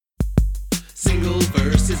Single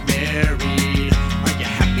versus married. Are you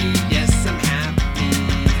happy? Yes, I'm happy.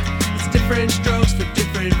 It's different strokes for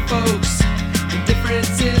different folks. The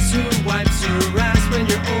difference is who wipes your ass when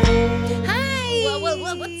you're old. Hi!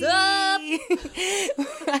 What's up?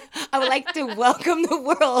 I would like to welcome the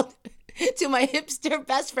world to my hipster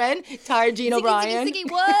best friend, Tara Jean O'Brien. Ziggy,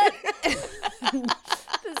 what?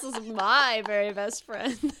 This is my very best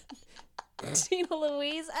friend, Gina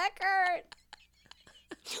Louise Eckert.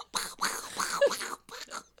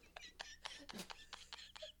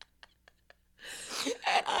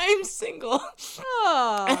 And I'm single.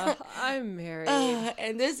 Oh, I'm married.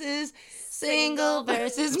 And this is Single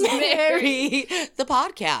versus Married, the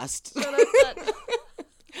podcast.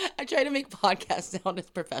 I tried to make podcasts sound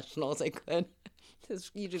as professional as I could.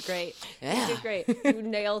 You did great. Yeah. You did great. You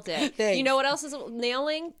nailed it. Thanks. You know what else is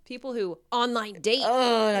nailing? People who online date.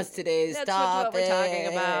 Oh, that's today's That's topic. what we're talking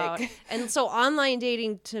about. And so online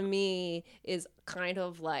dating to me is kind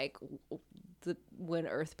of like when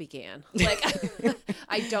Earth began. Like,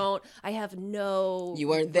 I have no. You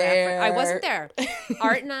weren't there. I wasn't there.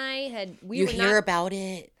 Art and I You hear about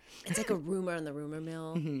it. It's like a rumor in the rumor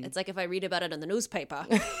mill. Mm-hmm. It's like if I read about it in the newspaper.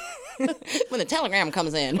 When the telegram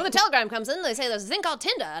comes in. When the telegram comes in, they say there's a thing called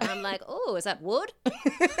Tinder. And I'm like, oh, is that wood?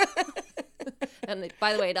 And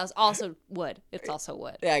by the way, it is also wood. It's also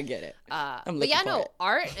wood. Yeah, I get it. But yeah, no,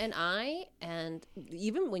 Art and I, and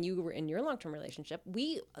even when you were in your long-term relationship,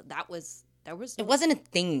 it wasn't a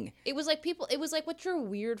thing. It was like what your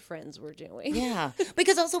weird friends were doing. Yeah.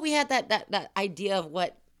 Because also we had that idea of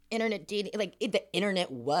what internet dating, like the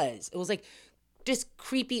internet was. It was like just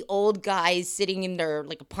creepy old guys sitting in their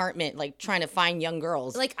like apartment, like trying to find young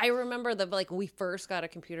girls. Like I remember we first got a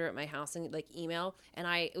computer at my house and like email, and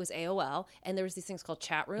it was AOL, and there was these things called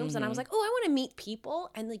chat rooms, and I was like, oh, I want to meet people,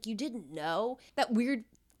 and like you didn't know that weird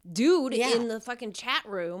dude in the fucking chat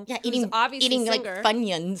room, eating like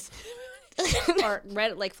Funyuns. Or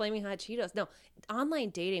read like Flaming Hot Cheetos. No,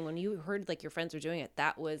 online dating, when you heard like your friends were doing it,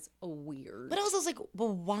 that was a weird. But I was like,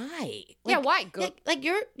 well, why? Like, why? Go, like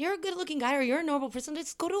you're a good looking guy or you're a normal person.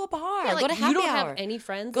 Just go to a bar. Yeah, like, go to happy hour. You don't hour. have any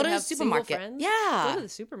friends. Go to the supermarket. Yeah. Go to the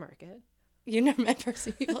supermarket. You never met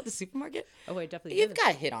person people at the supermarket? Oh, I definitely. You've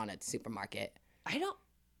got hit on at the supermarket.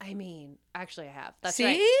 Actually, I have. That's See?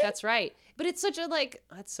 right. That's right. But it's such a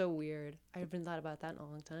that's so weird. I haven't thought about that in a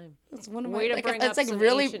long time. That's one of my way to bring up some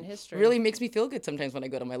ancient history. Really makes me feel good sometimes when I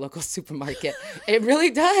go to my local supermarket. It really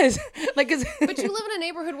does. But you live in a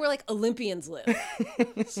neighborhood where like Olympians live,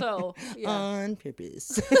 so yeah. On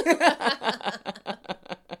purpose.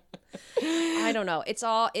 I don't know.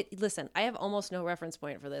 Listen, I have almost no reference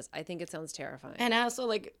point for this. I think it sounds terrifying. And also,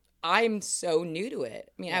 like, I'm so new to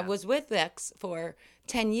it. I mean, I was with Lex for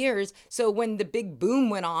 10 years. So when the big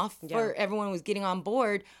boom went off for everyone was getting on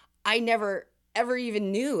board, I never ever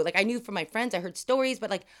even knew. Like, I knew from my friends, I heard stories,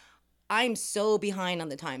 but like, I'm so behind on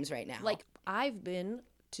the times right now. Like, I've been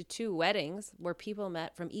to 2 weddings where people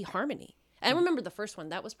met from eHarmony. And I remember the first one,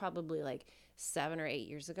 that was probably like 7 or 8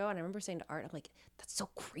 years ago. And I remember saying to Art, I'm like, that's so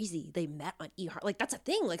crazy. They met on eHarmony. Like, that's a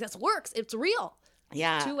thing. Like, that works. It's real.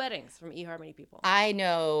 Yeah. 2 weddings from eHarmony people. I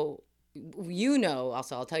know,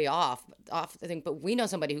 also, I'll tell you off, I think, but we know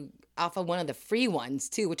somebody who off of one of the free ones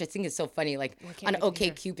too, which I think is so funny. Like on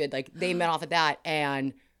OkCupid, like they met off of that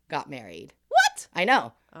and got married. What? I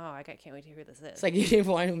know. Oh, I can't wait to hear who this is. It's like you didn't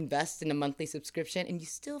want to invest in a monthly subscription and you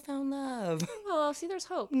still found love. Oh, see, there's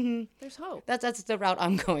hope. Mm-hmm. There's hope. That's the route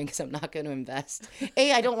I'm going because I'm not going to invest.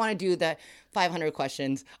 I don't want to do the 500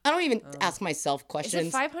 questions. I don't even ask myself questions. Is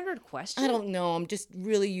it 500 questions? I don't know. I'm just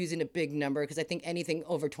really using a big number because I think anything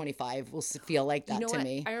over 25 will feel like that to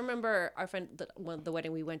me. I remember our friend, the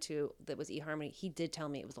wedding we went to that was eHarmony, he did tell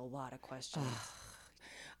me it was a lot of questions.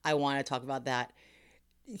 I want to talk about that.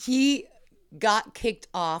 He got kicked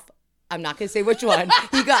off. I'm not going to say which one.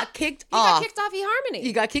 He got kicked off. He got kicked off eHarmony.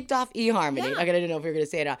 He got kicked off eHarmony. Yeah. I didn't know if you were going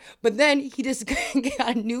to say it or not. But then he just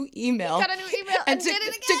got a new email. And took, did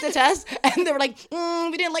it again. took the test. And they were like,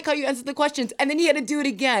 we didn't like how you answered the questions. And then he had to do it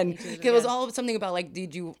again. It was all something about like,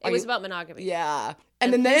 it was about monogamy. Yeah.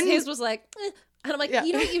 And then his was like, And I'm like,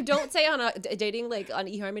 you know what you don't say on a dating, like on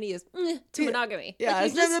eHarmony is to monogamy. Yeah, like,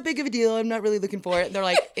 it's not that big of a deal. I'm not really looking for it. And they're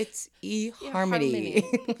like, it's eHarmony.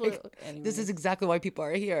 Like, this is exactly why people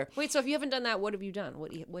are here. Wait, so if you haven't done that, what have you done? What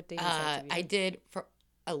dating sites have you done? I did for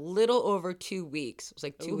a little over 2 weeks. It was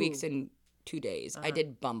like 2 weeks and 2 days. I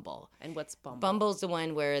did Bumble. And what's Bumble? Bumble's the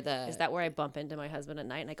one where Is that where I bump into my husband at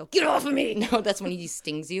night and I go, get off of me? No, that's when he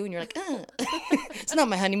stings you and you're like, it's not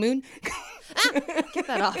my honeymoon. Get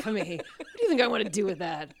that off of me. What do you think I want to do with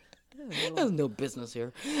that? There's no business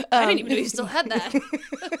here. I didn't even know you still had that.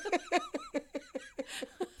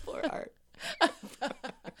 Poor Art.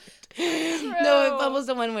 No, Bumble's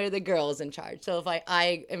the one where the girl is in charge. So if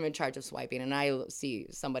I am in charge of swiping and I see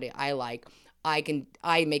somebody I like,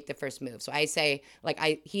 I make the first move. So I say, like,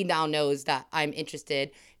 he now knows that I'm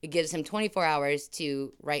interested. It gives him 24 hours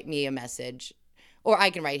to write me a message, or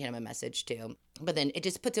I can write him a message too. But then it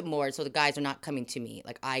just puts it more so the guys are not coming to me.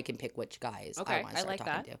 Like, I can pick which guys I want to start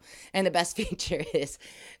talking to. And the best feature is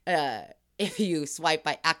if you swipe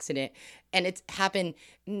by accident, and it's happened,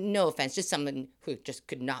 no offense, just someone who just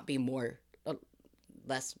could not be more,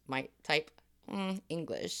 less my type.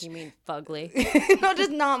 English. You mean fugly? No,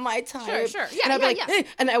 just not my type. Sure. Yeah, and I'd be like, eh,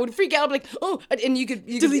 and I would freak out. I'd be like, oh, and you could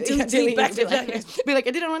delete, back. Be like,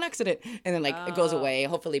 I did it on accident, and then like it goes away.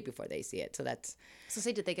 Hopefully before they see it. So that's. So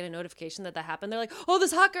say, did they get a notification that happened? They're like, oh,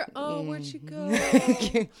 this hacker. Oh, where'd she go?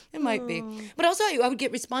 It might be, but also I would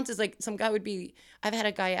get responses like some guy would be. I've had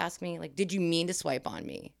a guy ask me like, did you mean to swipe on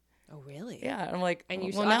me? Oh, really? Yeah, I'm like, and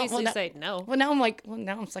you obviously say no. Well, now I'm like,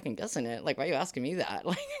 now I'm second guessing it. Like, why are you asking me that?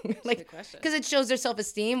 Like, because it shows their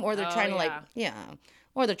self-esteem, or they're trying to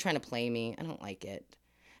or they're trying to play me. I don't like it,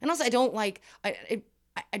 and also I don't like.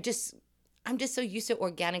 I'm just so used to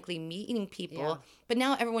organically meeting people, but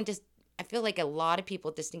now everyone just. I feel like a lot of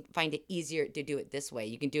people just find it easier to do it this way.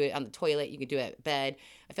 You can do it on the toilet. You can do it at bed.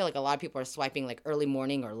 I feel like a lot of people are swiping like early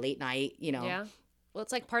morning or late night. You know. Yeah. Well,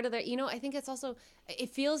 it's like part of their, I think it's also,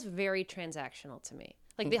 it feels very transactional to me.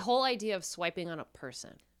 Like the whole idea of swiping on a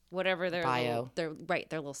person, whatever their bio. Their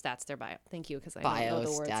little stats, their bio. Thank you, because I don't know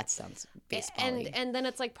the words. Bio, stats sounds baseball-y. And then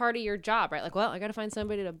it's like part of your job, right? Like, well, I got to find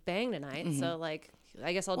somebody to bang tonight. Mm-hmm. So like,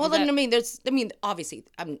 I guess I'll do that. Well, then, obviously,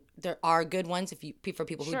 there are good ones for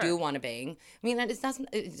people who do want to bang. I mean,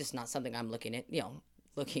 it's just not something I'm looking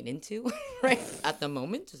into right at the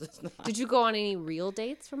moment. Did you go on any real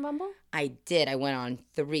dates from Bumble? I did. I went on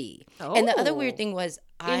 3. Oh. And the other weird thing was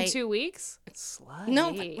in 2 weeks? Slutty.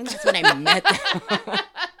 No, that's when I met them.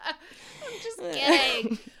 I'm just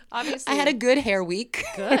kidding. Obviously. I had a good hair week.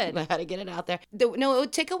 Good. I had to get it out there. No, it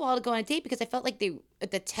would take a while to go on a date because I felt like the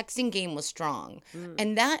texting game was strong.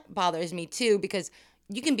 And that bothers me too because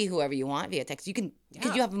you can be whoever you want via text. You can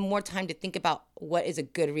because you have more time to think about what is a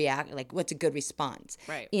good what's a good response.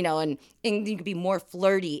 Right. And you can be more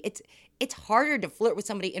flirty. It's harder to flirt with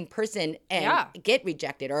somebody in person and get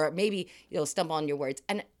rejected or maybe you'll stumble on your words.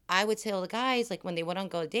 And I would tell the guys like when they went on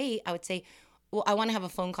go date, I would say, well, I want to have a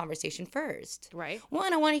phone conversation first. Right. One,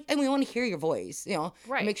 we want to hear your voice,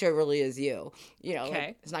 right. Make sure it really is you.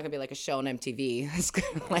 Okay. It's not going to be like a show on MTV. It's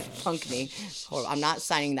going to like punk me. Or I'm not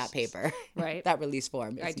signing that paper. Right. That release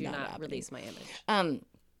form. I do not happening. release my image.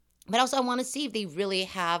 But also I want to see if they really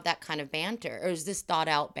have that kind of banter or is this thought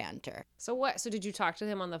out banter? So what? So did you talk to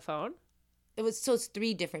him on the phone? It's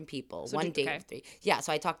 3 different people. So one date of 3. Yeah.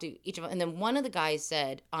 So I talked to each of them. And then one of the guys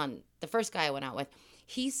said the first guy I went out with,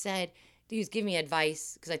 he said, he was giving me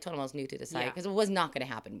advice because I told him I was new to the site because it was not going to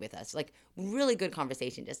happen with us. Like really good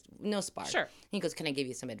conversation, just no spark. Sure. He goes, "Can I give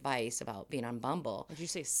you some advice about being on Bumble?" Did you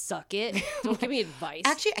say, "Suck it"? Don't give me advice.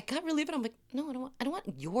 Actually, I got relieved. I'm like, no, I don't want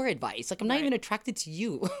your advice. Like I'm not even attracted to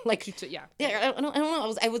you. Like yeah. I don't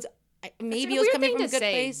know. Maybe it was coming from a good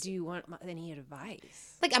say, place. Do you want any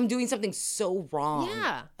advice? Like I'm doing something so wrong.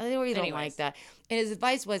 Yeah. I really don't like that. And his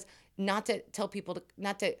advice was not to tell people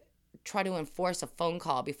not to try to enforce a phone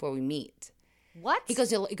call before we meet. What? He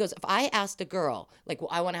goes, if I asked a girl, like, well,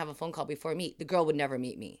 I want to have a phone call before I meet, the girl would never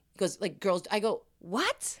meet me. He goes, like, girls, I go,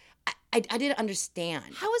 what? I didn't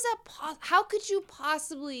understand. How is that possible? How could you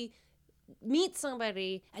possibly meet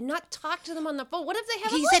somebody and not talk to them on the phone? What if they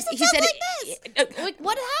have a voice that sounds like this? Like,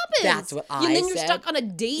 what happens? That's what I said. And then you're stuck on a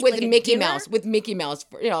date with like Mickey Mouse. With Mickey Mouse,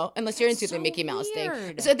 unless you're into the Mickey Mouse weird.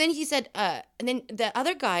 thing. So then he said, and then the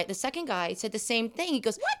other guy, the second guy, said the same thing. He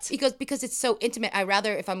goes, what? He goes, because it's so intimate. I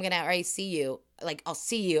rather if I'm gonna already see you, like I'll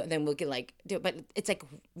see you, and then we can like do it. But it's like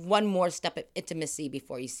one more step of intimacy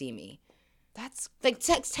before you see me. That's like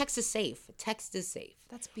text is safe. Text is safe.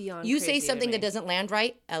 That's beyond. You say something that doesn't land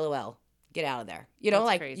right, LOL. Get out of there. That's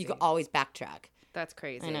like crazy. You can always backtrack. That's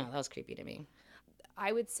crazy. I know, that was creepy to me.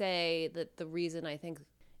 I would say that the reason I think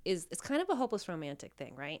is it's kind of a hopeless romantic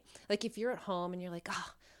thing, right? Like if you're at home and you're like,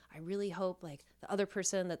 I really hope like the other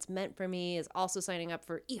person that's meant for me is also signing up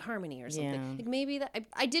for eHarmony or something. Yeah. Like maybe that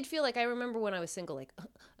I did feel like I remember when I was single, like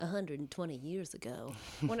 120 years ago,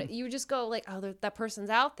 when you would just go like, that person's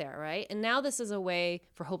out there, right? And now this is a way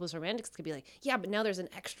for hopeless romantics to be like, yeah, but now there's an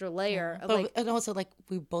extra layer of and also like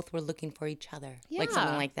we both were looking for each other, like Yeah.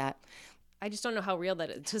 something like that. I just don't know how real that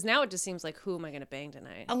is because now it just seems like, who am I going to bang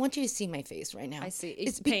tonight? I want you to see my face right now. I see.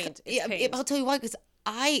 It's pained. Paint. I'll tell you why, because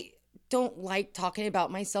I don't like talking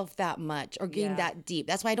about myself that much or getting that deep.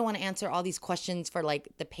 That's why I don't want to answer all these questions for like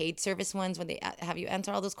the paid service ones when they have you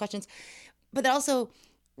answer all those questions. But also,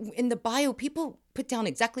 in the bio, people put down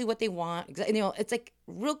exactly what they want. You know, it's like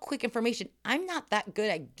real quick information. I'm not that good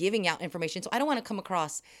at giving out information, so I don't want to come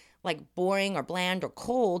across like boring or bland or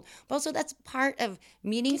cold. But also that's part of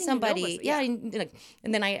meeting somebody. And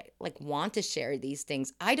then I like want to share these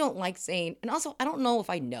things. I don't like saying, and also I don't know if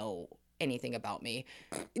I know anything about me.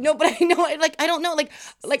 No, but I know, like, I don't know, like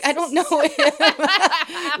I don't know.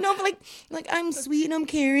 No, but like I'm sweet and I'm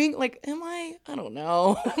caring. Like, am I? I don't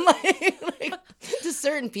know. like to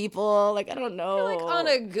certain people, like, I don't know. Like on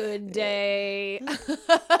a good day.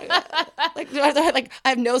 like I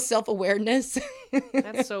have no self-awareness.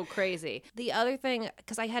 That's so crazy. The other thing,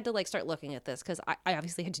 because I had to like start looking at this, because I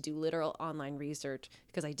obviously had to do literal online research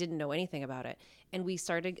because I didn't know anything about it. And I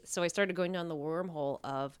started going down the wormhole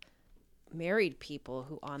of married people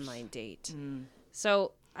who online date.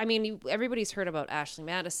 So, I mean, everybody's heard about Ashley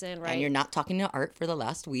Madison, right? And you're not talking to Art for the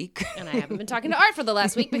last week. And I haven't been talking to Art for the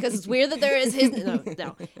last week because it's weird that there is his...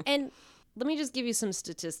 No. And let me just give you some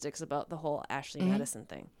statistics about the whole Ashley Madison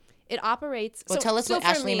thing. It operates... Well, tell us what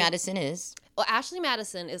Ashley Madison is. Well, Ashley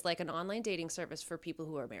Madison is like an online dating service for people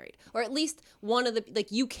who are married. Or at least one of the... Like,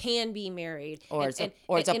 you can be married. Or it's a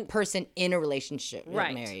person in a relationship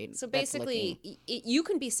right. married. So basically, you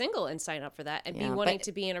can be single and sign up for that and be wanting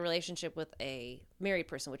to be in a relationship with a married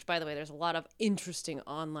person, which, by the way, there's a lot of interesting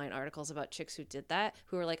online articles about chicks who did that,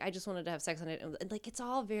 who are like, I just wanted to have sex on it. And like, it's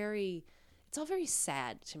all very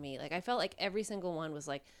sad to me. Like, I felt like every single one was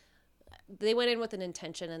like, they went in with an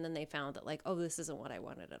intention and then they found that like, oh, this isn't what I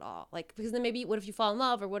wanted at all. Like, because then maybe what if you fall in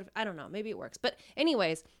love, or what if, I don't know, maybe it works. But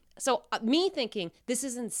anyways, so me thinking this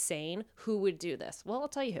is insane. Who would do this? Well, I'll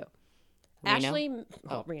tell you who.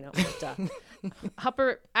 Reno. Duh.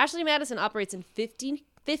 Ashley Madison operates in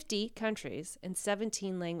 50 countries and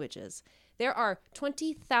 17 languages. There are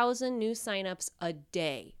 20,000 new signups a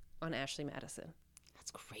day on Ashley Madison.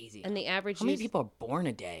 That's crazy. And the average How many people are born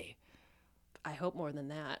a day? I hope more than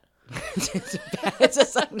that. It's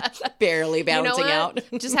just barely balancing out.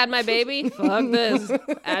 Just had my baby. Fuck this.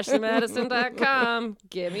 AshleyMadison.com.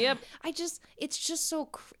 Give me up. It's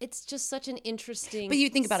just such an interesting. But you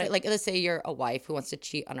think about it, like, let's say you're a wife who wants to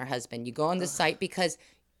cheat on her husband. You go on the site because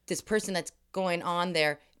this person that's going on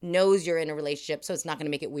there knows you're in a relationship, so it's not going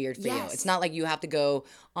to make it weird for you. It's not like you have to go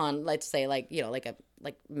on, let's say, like, you know, like a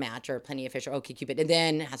Match or Plenty of Fish or OkCupid, and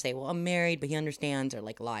then say, well, I'm married, but he understands, or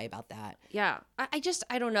like lie about that. Yeah, I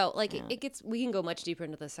don't know. Like we can go much deeper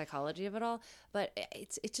into the psychology of it all, but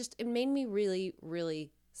it made me really, really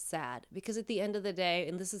sad, because at the end of the day,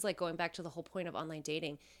 and this is like going back to the whole point of online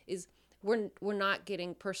dating, is we're not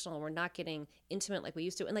getting personal, we're not getting intimate like we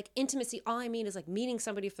used to. And like intimacy, all I mean is like meeting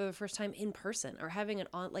somebody for the first time in person, or having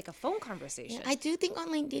like a phone conversation. Yeah, I do think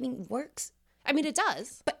online dating works. I mean, it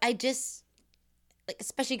does. But I just, like,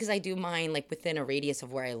 especially because I do mine like within a radius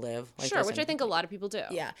of where I live. Like, sure, which I think a lot of people do.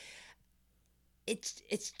 Yeah. It's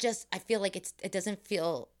just, I feel like it doesn't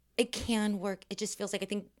feel, it can work. It just feels like, I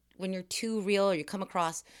think when you're too real or you come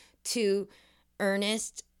across too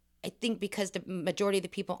earnest, I think because the majority of the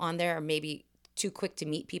people on there are maybe too quick to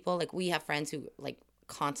meet people. Like, we have friends who like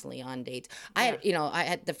constantly on dates. I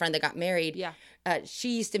had the friend that got married. Yeah.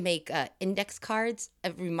 She used to make index cards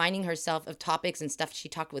of reminding herself of topics and stuff she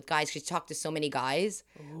talked with guys. She talked to so many guys,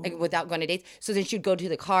 like, without going to dates. So then she'd go to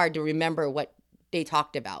the card to remember what they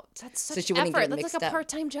talked about. That's such so she wouldn't effort. get That's like a up.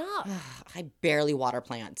 part-time job. I barely water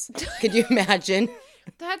plants. Could you imagine?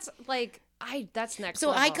 That's like, that's next So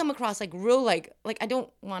level. I come across like real, like I don't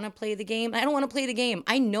want to play the game. I don't want to play the game.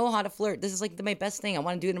 I know how to flirt. This is like my best thing. I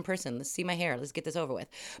want to do it in person. Let's see my hair. Let's get this over with.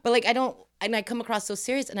 But like, I come across so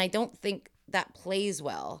serious, and I don't think that plays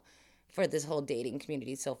well for this whole dating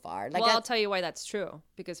community so far. Like, well, I'll tell you why that's true.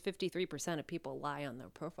 Because 53% of people lie on their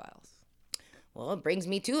profiles. Well, it brings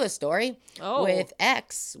me to a story. With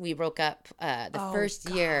X, we broke up the first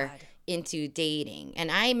year into dating. And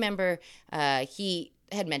I remember he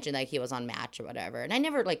had mentioned like he was on Match or whatever, and I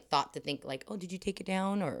never like thought to think like, oh, did you take it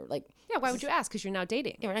down, or like, yeah, why would you ask? Because you're now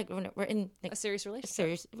dating. Yeah, we're in like, a serious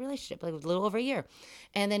relationship, like a little over a year,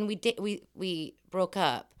 and then we broke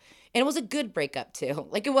up, and it was a good breakup too.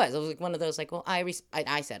 Like, it was like one of those like, well,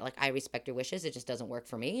 I said like, I respect your wishes, it just doesn't work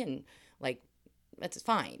for me, and like, that's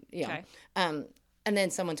fine, you know. Okay. And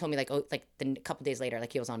then someone told me like, oh, like a couple days later,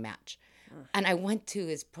 like he was on Match, and I went to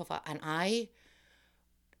his profile, and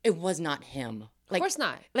it was not him. Like, of course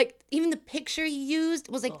not. Like, even the picture he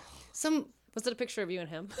used was like Was it a picture of you and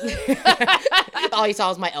him? All he saw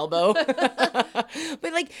was my elbow.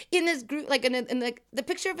 But like in this group, like in the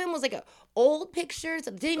picture of him was like a old pictures.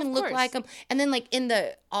 It didn't even look like him. And then like in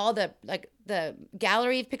the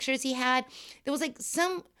gallery of pictures he had, there was like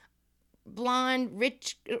some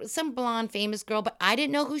some blonde famous girl, but I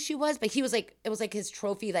didn't know who she was. But he was like, it was like his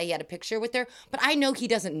trophy that he had a picture with her. But I know he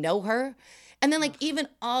doesn't know her. And then like even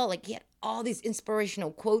he had all these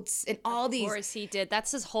inspirational quotes and all these. Of course he did.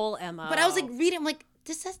 That's his whole MO. But I was like reading, I'm like,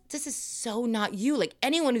 this is so not you. Like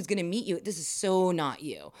anyone who's gonna meet you, this is so not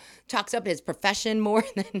you. Talks up his profession more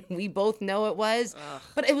than we both know it was. Ugh.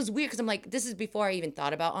 But it was weird because I'm like, this is before I even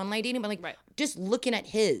thought about online dating. But like, just looking at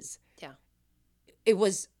his, it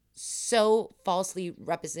was so falsely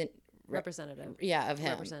representative. Yeah, of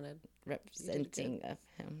him. Representing of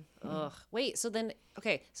him. Ugh. Wait. So then,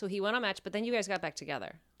 okay. So he went on Match, but then you guys got back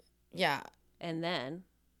together. Yeah. And then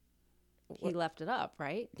he left it up,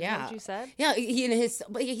 right? Yeah. That's what you said? Yeah.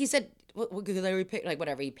 He said, like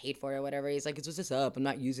whatever he paid for it or whatever. He's like, it's just up. I'm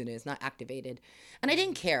not using it. It's not activated. And I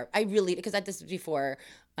didn't care. I really, because this was before,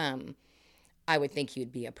 I would think he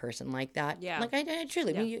would be a person like that. Yeah. Like I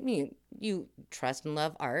truly, you trust and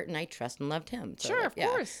love art, and I trust and loved him. So, sure, of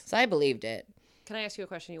course. So I believed it. Can I ask you a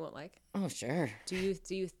question you won't like? Oh, sure. Do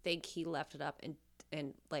you think he left it up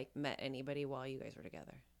and like met anybody while you guys were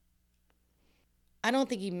together? I don't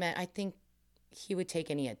think he met. I think he would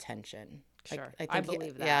take any attention. Sure, I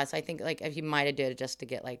believe that. Yeah, so I think like if he might have did it just to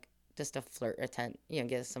get like just a flirt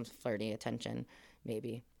get some flirty attention,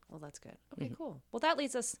 maybe. Well, that's good. Okay, cool. Well, that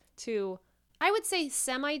leads us to, I would say,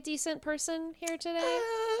 semi-decent person here today.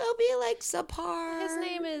 I'll be like subpar. His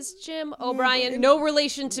name is Jim O'Brien. No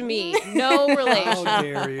relation to me. No relation. How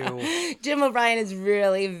dare you? Jim O'Brien is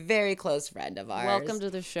really a very close friend of ours. Welcome to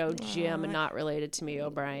the show, Jim. Not related to me,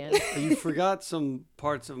 O'Brien. You forgot some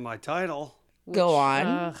parts of my title. Go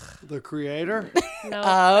on. The creator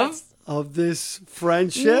of this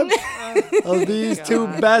friendship, of these two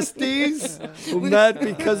besties who met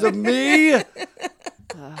because of me.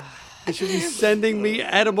 They should be sending me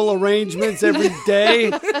edible arrangements every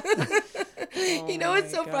day. You know,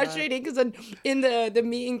 it's so frustrating because in the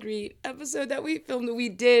meet and greet episode that we filmed, we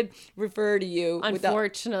did refer to you.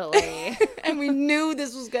 Unfortunately. And we knew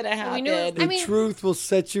this was going to happen. We knew the truth will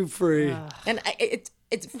set you free. And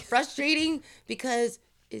it's frustrating because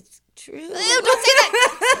it's true. Don't say that.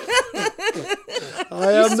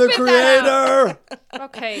 I am the creator.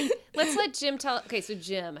 Okay, let's let Jim tell. Okay, so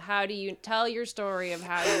Jim, how do you tell your story of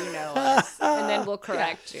how you know us? And then we'll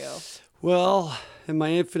correct you. Well, in my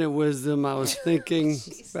infinite wisdom, I was thinking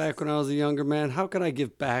back when I was a younger man, how can I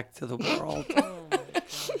give back to the world?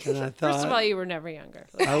 And I thought, first of all, you were never younger.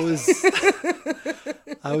 I was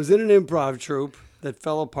in an improv troupe that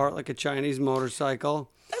fell apart like a Chinese motorcycle.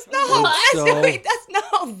 That's not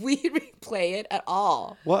how we replay it at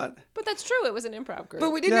all. What? But that's true. It was an improv group.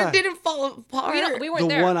 But we didn't fall apart. We weren't the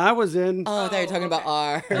there. one I was in. Oh, they were talking about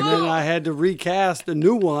ours. And then I had to recast a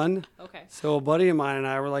new one. Okay. So a buddy of mine and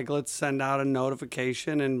I were like, let's send out a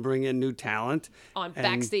notification and bring in new talent. On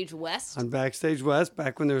Backstage West? On Backstage West,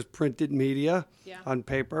 back when there was printed media on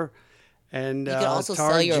paper. And you could also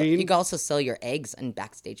sell your eggs in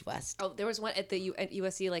Backstage West. Oh, there was one at the at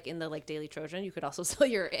USC, like in the Daily Trojan. You could also sell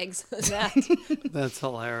your eggs in that. That's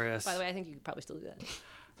hilarious. By the way, I think you could probably still do that.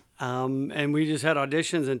 And we just had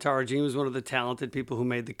auditions, and Tara Jean was one of the talented people who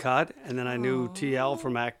made the cut. And then I knew TL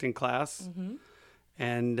from acting class. Mm-hmm.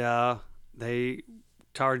 And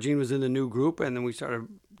Tara Jean was in the new group, and then we started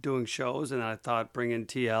doing shows, and I thought bring in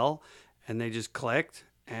TL, and they just clicked.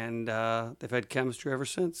 And they've had chemistry ever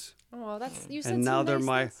since. Oh, that's you said. And now some they're nice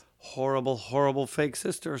my things. horrible, horrible fake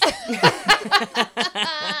sisters.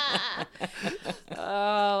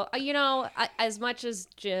 Oh, as much as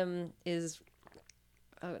Jim is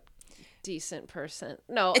a decent person,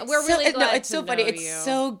 we're really glad it's so funny. It's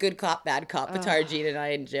so good cop, bad cop. Tara Jean and I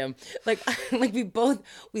and Jim, like we love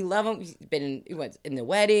him. We went in the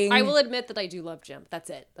wedding. I will admit that I do love Jim. That's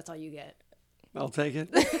it. That's all you get. I'll take it.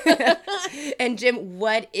 And Jim,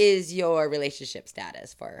 what is your relationship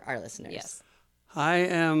status for our listeners? Yes. I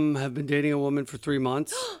have been dating a woman for 3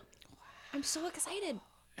 months. I'm so excited.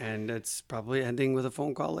 And it's probably ending with a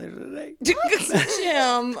phone call later today.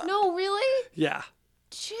 Jim. No, really? Yeah.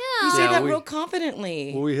 Jim. You say that real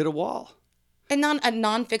confidently. Well, we hit a wall. And a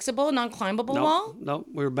non-fixable, non-climbable wall? No,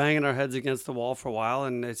 we were banging our heads against the wall for a while,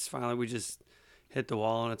 and it's finally we just hit the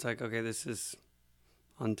wall, and it's like, okay, this is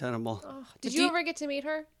untenable. Oh, did you ever get to meet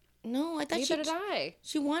her? No, I thought Neither did I.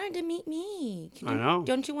 She wanted to meet me. I know.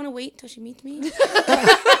 Don't you want to wait until she meets me? Because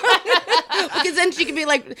then she can be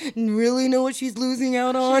like, really know what she's losing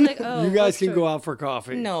out on? Like, oh, you guys can go out for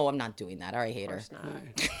coffee. No, I'm not doing that. I already hate her.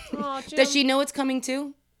 Oh, Jim. Does she know it's coming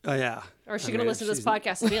too? Oh, yeah. Or is she going to listen to this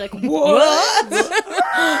podcast and be like, what?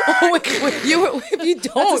 If you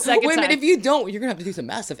don't, second wait a minute, time. if you don't, you're going to have to do some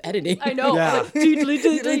massive editing. I know. Yeah.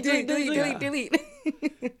 delete.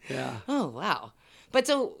 Yeah. Oh, wow. But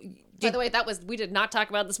so By the way, we did not talk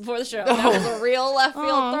about this before the show. That was a real left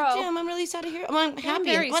field throw. Jim, I'm really sad to hear. I'm happy.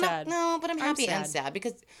 very Well, sad. No, but I'm happy sad. and sad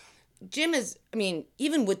because Jim is. I mean,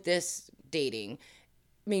 even with this dating,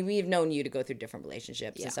 I mean, we've known you to go through different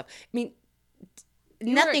relationships and stuff. I mean,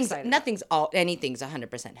 anything's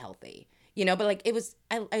 100% healthy, you know. But like it was,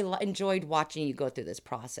 I enjoyed watching you go through this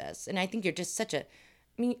process, and I think you're just such a.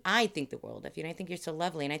 I mean, I think the world of you, and I think you're so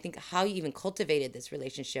lovely, and I think how you even cultivated this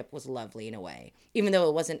relationship was lovely in a way, even though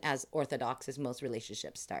it wasn't as orthodox as most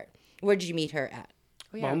relationships start. Where did you meet her at?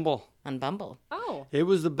 Oh, yeah. Bumble. On Bumble. Oh. It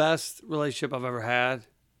was the best relationship I've ever had.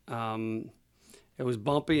 It was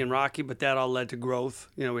bumpy and rocky, but that all led to growth.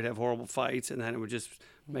 You know, we'd have horrible fights, and then it would just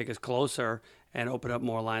make us closer and open up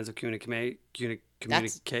more lines of communication.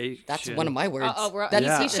 That's one of my words.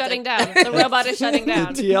 He's shutting down. The robot is shutting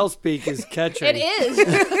down. TL speak is catching. It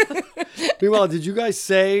is. Meanwhile, did you guys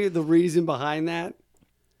say the reason behind that?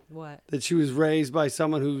 What? That she was raised by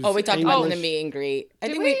someone who's we talked about it in the English? meet and greet.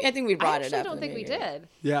 I think we brought it up. I don't think we did.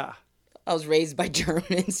 Yeah. I was raised by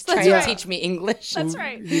Germans trying right. to teach me English. That's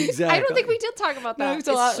right. Exactly. I don't think we did talk about that. It's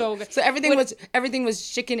a lot. so good. So everything was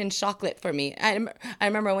chicken and chocolate for me. I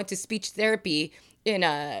remember I went to speech therapy in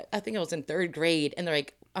I think it was in 3rd grade, and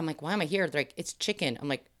I'm like, why am I here? They're like, it's chicken. I'm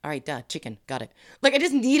like, all right, duh, chicken, got it. Like I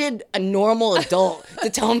just needed a normal adult to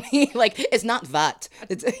tell me like it's not that.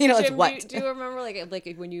 It's Jim, it's what. Do you remember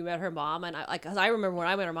like when you met her mom and because I remember when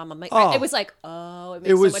I met her mom, I'm like Oh. it was like it makes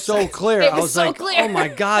It was so much so sense. clear. It I was so like, clear. oh my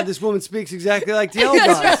God, this woman speaks exactly like TL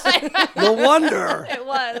does. No wonder. It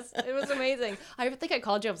was amazing. I think I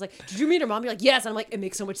called you. I was like, did you meet her mom? You're like, yes. And I'm like, it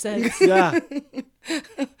makes so much sense. Yeah.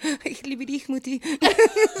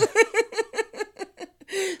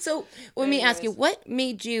 So let me ask you, what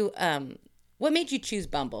made you choose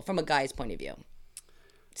Bumble from a guy's point of view?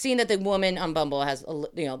 Seeing that the woman on Bumble has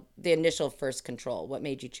the initial first control, what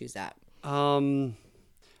made you choose that? I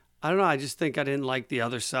don't know. I just think I didn't like the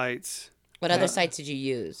other sites. What other sites did you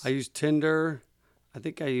use? I used Tinder. I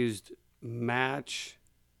think I used Match.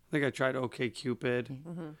 I think I tried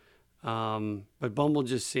OkCupid. But Bumble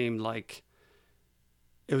just seemed like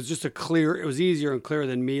it was just it was easier and clearer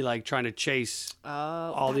than me like trying to chase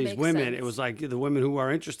all these women. sense. It was like the women who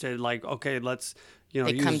are interested, like, okay, let's,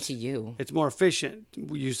 They come to you. It's more efficient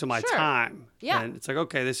use of my Sure. time. Yeah. And it's like,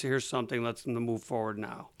 okay, here's something. Let's move forward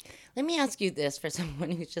now. Let me ask you this for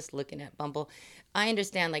someone who's just looking at Bumble. I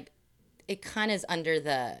understand, like, it kind of is under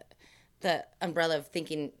the umbrella of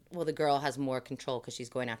thinking, well, the girl has more control because she's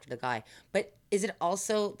going after the guy. But is it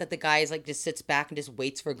also that the guy is like just sits back and just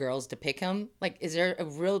waits for girls to pick him? Like, is there a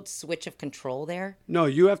real switch of control there? No,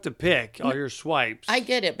 you have to pick all your swipes. I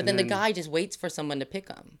get it, but then the guy just waits for someone to pick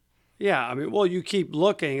him. Yeah, I mean, well, you keep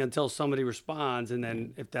looking until somebody responds, and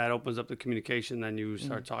then if that opens up the communication, then you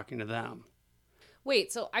start talking to them.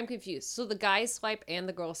 Wait, so I'm confused. So the guys swipe and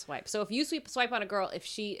the girls swipe. So if you swipe on a girl, if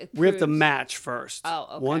she approves, We have to match first. Oh,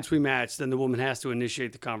 okay. Once we match, then the woman has to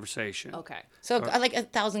initiate the conversation. Okay. So like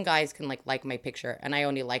 1,000 guys can like my picture, and I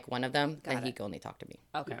only like one of them, then he can only talk to me.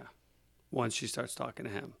 Okay. Yeah. Once she starts talking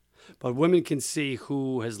to him. But women can see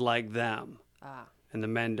who has liked them. And the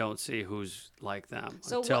men don't see who's like them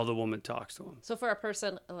until the woman talks to them. So for a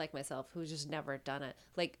person like myself who's just never done it,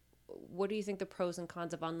 like, what do you think the pros and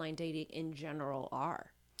cons of online dating in general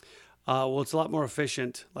are? Well, it's a lot more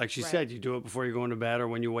efficient. Like she said, you do it before you go into bed or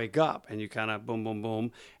when you wake up, and you kind of boom, boom,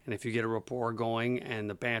 boom. And if you get a rapport going and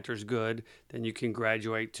the banter's good, then you can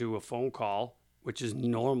graduate to a phone call, which is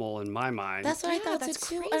normal in my mind. That's what I thought that's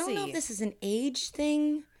too. I don't know crazy. if this is an age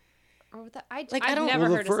thing. Or Like, I've I don't- never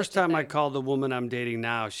Well, heard the first of such a time I thing. called the woman I'm dating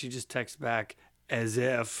now, she just texts back as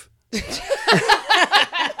if.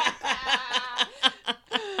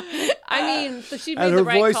 I mean, so she made And her the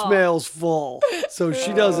right call. voicemail's full, so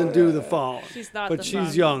she doesn't do the phone. She's not but the she's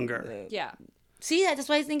phone. younger. Yeah. See, that's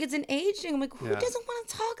why I think it's an age thing. I'm like, who Yeah. doesn't want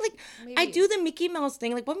to talk? Like, I do the Mickey Mouse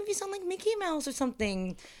thing. Like, what if you sound like Mickey Mouse or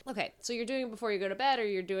something? Okay, so you're doing it before you go to bed, or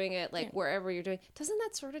you're doing it like wherever you're doing. Doesn't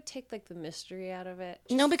that sort of take like the mystery out of it?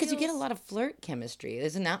 No, Just because you get a feels- lot of flirt chemistry.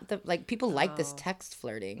 Isn't that like people like this text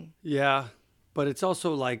flirting? Yeah, but it's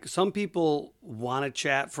also like some people want to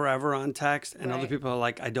chat forever on text, and other Right. people are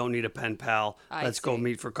like, I don't need a pen pal. I Let's go see.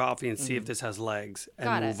 meet for coffee and see if this has legs and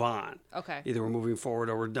Got it. move on. Okay. Either we're moving forward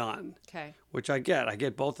or we're done. Okay. Which I get. I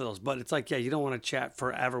get both of those. But it's like, yeah, you don't want to chat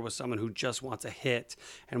forever with someone who just wants a hit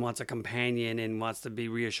and wants a companion and wants to be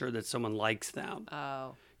reassured that someone likes them.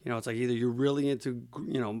 Oh, You know, it's like either you're really into,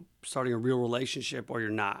 starting a real relationship or you're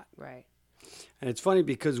not. right. And it's funny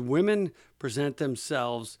because women present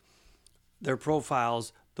themselves, their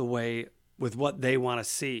profiles, with what they want to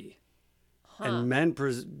see. And men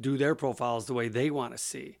do their profiles the way they want to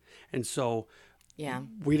see. And so Yeah.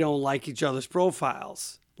 we don't like each other's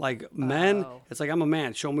profiles. Like men, Oh. it's like, I'm a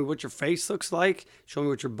man. Show me what your face looks like. Show me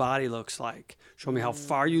what your body looks like. Show me how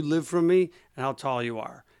far you live from me and how tall you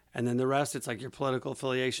are. And then the rest, it's like your political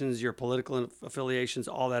affiliations,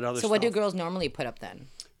 all that other So stuff. what do girls normally put up then?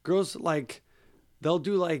 Girls, like, they'll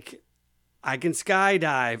do like, I can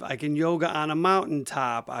skydive. I can yoga on a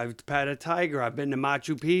mountaintop. I've pet a tiger. I've been to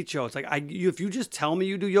Machu Picchu. It's like, if you just tell me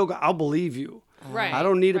you do yoga, I'll believe you. Right. I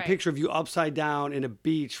don't need a right. picture of you upside down in a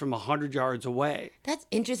beach from 100 yards away. That's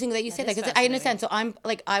interesting that you say that is because I understand. So I'm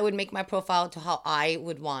like, I would make my profile to how I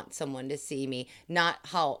would want someone to see me, not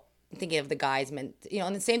how I'm thinking of the guys meant,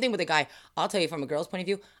 and the same thing with the guy. I'll tell you from a girl's point of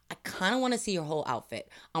view, I kind of want to see your whole outfit.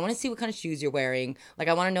 I want to see what kind of shoes you're wearing. Like,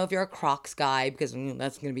 I want to know if you're a Crocs guy because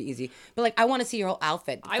that's going to be easy. But like, I want to see your whole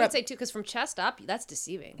outfit. I would say too, because from chest up, that's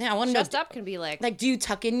deceiving. Yeah, I wanna know- Chest up can be like do you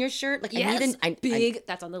tuck in your shirt? Like, yes, I need big.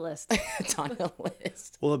 That's on the list. it's on the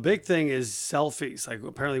list. Well, a big thing is selfies. Like,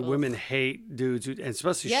 apparently women hate dudes, and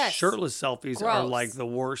especially Yes. shirtless selfies are Gross. like the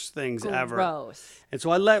worst things ever. Gross. And so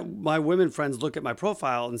I let my women friends look at my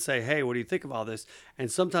profile and say, hey, what do you think of all this?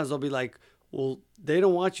 And sometimes they'll be like, well, they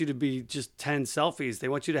don't want you to be just 10 selfies. They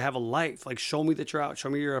want you to have a life. Like, show me that you're out. Show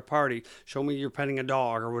me you're at a party. Show me you're petting a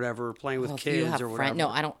dog or whatever, or playing with Well, if you kids have or whatever. friend, no,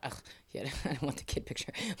 I don't. Yeah, I don't want the kid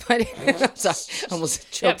picture. But I'm sorry, I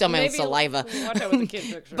almost choked on my own maybe saliva. Watch out with the kid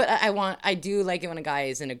picture. But I do like it when a guy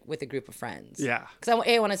is with a group of friends. Yeah. Because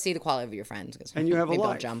I want to see the quality of your friends. Cause And you have a maybe they'll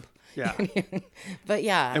life. jump. Yeah. But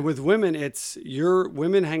yeah. And with women,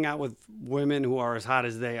 women hang out with women who are as hot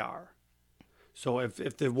as they are. So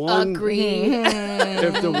if the one Agreed.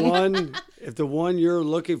 if the one you're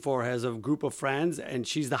looking for has a group of friends and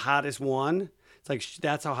she's the hottest one, it's like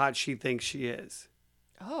that's how hot she thinks she is.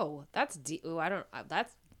 Oh, that's deep. Ooh, I don't.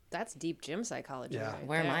 That's deep gym psychology. Yeah. right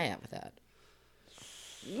Where am there. I at with that?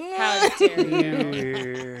 How dare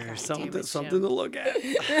you? Yeah, something it, something Jim. to look at.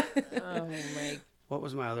 Oh my. What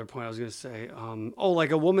was my other point I was gonna say?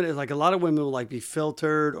 Like a woman is like a lot of women will like be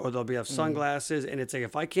filtered or they'll have sunglasses, and it's like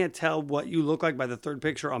if I can't tell what you look like by the third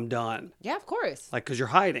picture, I'm done. Yeah, of course. Like because you're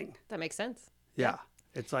hiding. That makes sense. Yeah,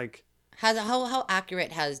 it's like. How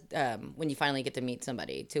accurate has when you finally get to meet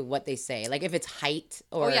somebody to what they say? Like if it's height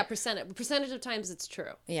or Oh yeah, percentage of times it's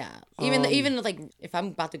true. yeah. Even like if I'm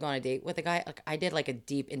about to go on a date with a guy, like I did like a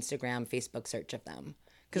deep Instagram, Facebook search of them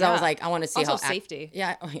because I was Yeah. like I want to see Also how safety.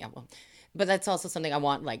 Yeah. Oh yeah. Well, but that's also something I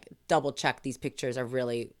want like double check. These pictures are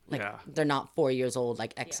really like Yeah. they're not 4 years old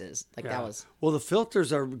like exes. Like Yeah. that was. Well, the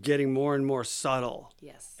filters are getting more and more subtle.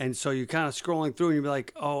 Yes. And so you're kind of scrolling through and you're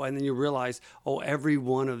like, oh, and then you realize, oh, every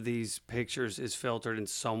one of these pictures is filtered in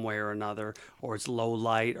some way or another, or it's low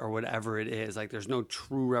light or whatever it is. Like there's no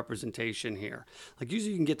true representation here. Like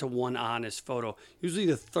usually you can get to one honest photo. Usually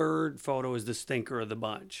the third photo is the stinker of the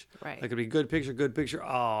bunch. Right. Like it'd be good picture.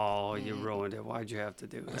 Oh, you ruined it. Why'd you have to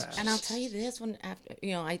do that? And I'll tell you this one after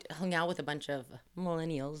I hung out with a bunch of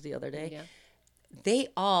millennials the other day. Yeah. They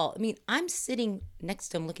all, I'm sitting next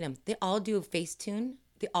to them looking at them. They all do Facetune.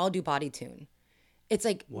 They all do body tune. It's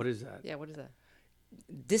like, What is that? Yeah. What is that?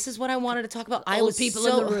 this is what I wanted to talk about. I Old was people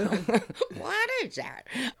so, in the room. What is that?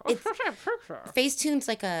 It's, Facetune's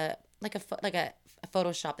like a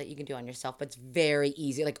Photoshop that you can do on yourself, but it's very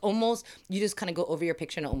easy. Like almost, you just kind of go over your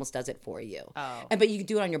picture and it almost does it for you. Oh. But you can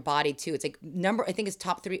do it on your body too. It's like I think it's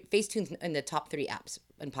top 3. Facetune's in the top 3 apps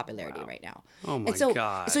in popularity right now. Oh my and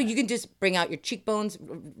God. So you can just bring out your cheekbones,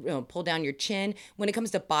 pull down your chin. When it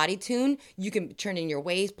comes to body tune, you can turn in your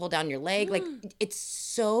waist, pull down your leg. Like it's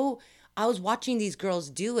so. I was watching these girls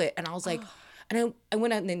do it, and I was like, and I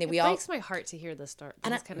went out and then we It all. breaks my heart to hear this kind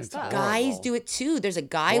of stuff. Guys horrible. do it too. There's a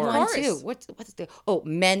guy Of one course. too. What's the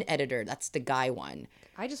men editor? That's the guy one.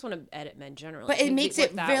 I just want to edit men generally. But it Can makes work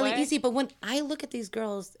it that really way? easy. But when I look at these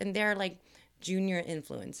girls and they're like junior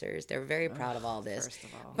influencers, they're very proud of all this. first of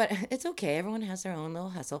all. But it's okay. Everyone has their own little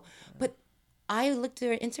hustle. But I looked at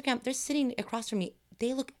their Instagram. They're sitting across from me.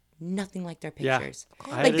 They look nothing like their Yeah. pictures. I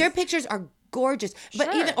Like had their it- pictures are gorgeous,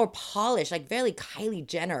 but Sure. even or polished, like very Kylie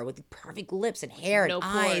Jenner with perfect lips and hair No and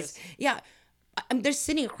eyes. pores. Yeah. They're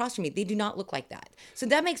sitting across from me. They do not look like that. So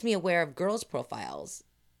that makes me aware of girls' profiles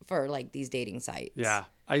for like these dating sites. Yeah.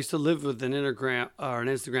 I used to live with an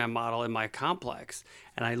Instagram model in my complex,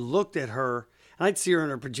 and I looked at her, and I'd see her in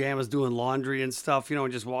her pajamas doing laundry and stuff,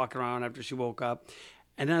 and just walking around after she woke up.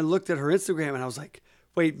 And then I looked at her Instagram, and I was like,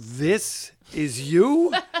 wait, this is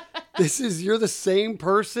you? You're the same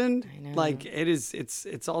person? Like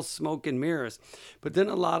it's all smoke and mirrors. But then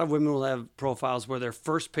a lot of women will have profiles where their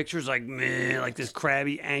first picture's like, meh, like this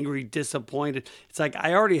crabby, angry, disappointed. It's like,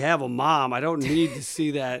 I already have a mom. I don't need to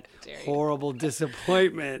see that horrible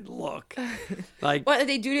disappointment look. Like, What,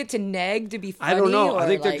 they do it to neg to be funny? I don't know. Or I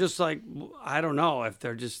think they're like- just like, I don't know if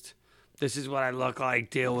they're just This is what I look like.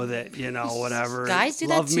 Deal with it. Whatever. Guys do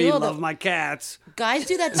that love too, me, although- love my cats. Guys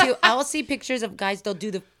do that too. I will see pictures of guys. They'll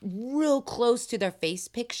do the real close to their face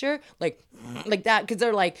picture, like that, because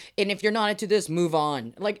they're like, and if you're not into this, move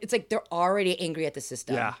on. Like it's like they're already angry at the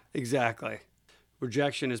system. Yeah, exactly.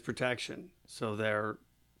 Rejection is protection. So they're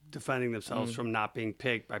defending themselves from not being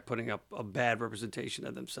picked by putting up a bad representation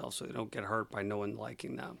of themselves so they don't get hurt by no one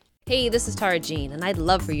liking them. Hey, this is Tara Jean, and I'd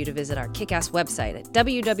love for you to visit our kick-ass website at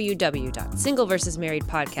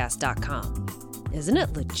www.singleversusmarriedpodcast.com. Isn't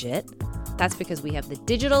it legit? That's because we have the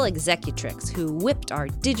digital executrix who whipped our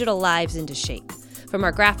digital lives into shape. From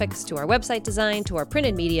our graphics to our website design to our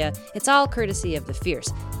printed media, it's all courtesy of the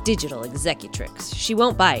fierce digital executrix. She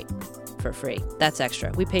won't bite. For free. That's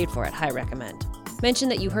extra. We paid for it. High recommend. Mention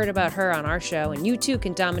that you heard about her on our show, and you too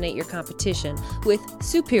can dominate your competition with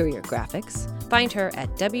superior graphics. Find her at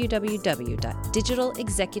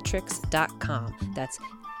www.digitalexecutrix.com. That's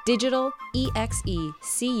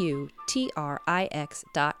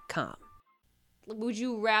digitalexecutrix.com. Would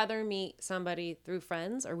you rather meet somebody through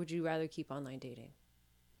friends, or would you rather keep online dating?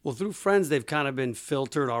 Well, through friends, they've kind of been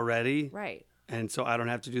filtered already. Right. And so I don't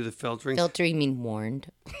have to do the filtering. Filtering mean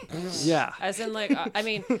warned. Yeah. As in, like,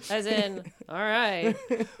 as in, all right.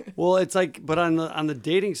 Well, it's like, but on the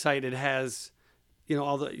dating site, it has,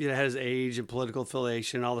 it has age and political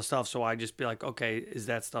affiliation and all the stuff. So I just be like, okay, is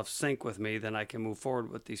that stuff sync with me? Then I can move forward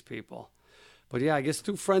with these people. But yeah, I guess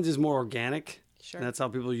through friends is more organic. Sure. And that's how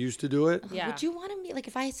people used to do it. Yeah. Would you want to meet? Like,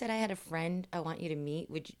 if I said I had a friend I want you to meet,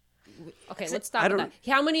 would you? Okay, let's stop with that.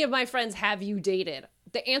 How many of my friends have you dated?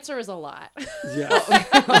 The answer is a lot. Yeah.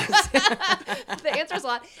 The answer is a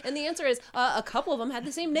lot. And the answer is a couple of them had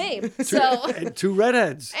the same name. So And two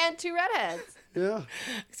redheads. and two redheads. Yeah.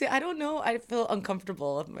 See, I don't know. I feel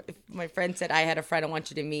uncomfortable if my friend said I had a friend I want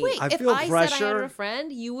you to meet. Wait, I if feel I said I had pressure. a friend,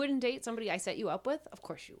 you wouldn't date somebody I set you up with? Of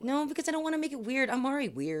course you would. No, because I don't want to make it weird. I'm already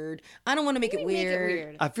weird. I don't want to make it Make it weird.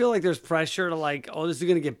 weird. I feel like there's pressure to like, oh, this is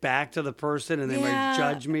going to get back to the person and they Yeah. might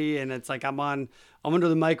judge me. And it's like, I'm under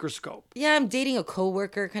the microscope. Yeah, I'm dating a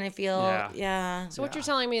coworker kind of feel. Yeah. Yeah. So what you're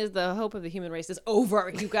telling me is the hope of the human race is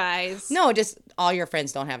over, you guys. No, just all your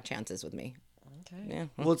friends don't have chances with me. Okay. Yeah.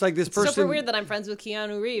 Well, it's like this person. Super weird that I'm friends with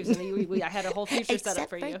Keanu Reeves and I had a whole future set up Except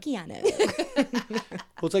for for you. Keanu.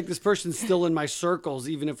 Well, it's like this person's still in my circles,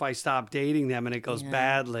 even if I stop dating them and it goes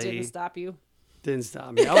badly. Didn't stop you. Didn't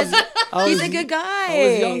stop me. I He's a good guy. I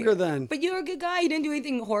was younger then. But you're a good guy. You didn't do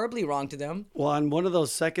anything horribly wrong to them. Well, on one of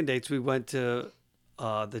those second dates, we went to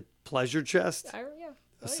the Pleasure Chest, Yeah.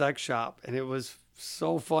 a sex shop, and it was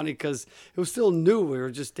so funny because it was still new. We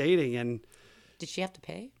were just dating, and Did she have to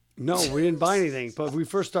pay? no, we didn't buy anything. But we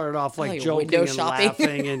first started off like you're joking window and shopping.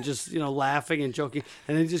 laughing and just laughing and joking,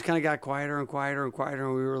 and it just kind of got quieter and quieter and quieter.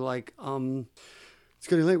 And we were like, it's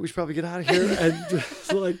getting late. We should probably get out of here. And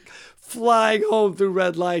just like flying home through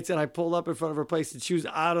red lights. And I pulled up in front of her place and she was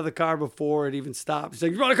out of the car before it even stopped. She's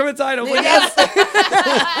like, you want to come inside? I was like, yes.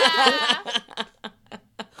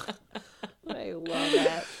 I love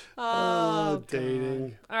that. Oh,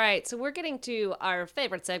 dating. All right, so we're getting to our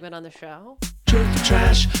favorite segment on the show. Truth or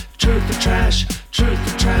trash, truth or trash,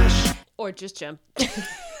 truth or trash. Or just Jim.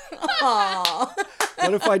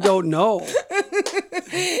 What if I don't know?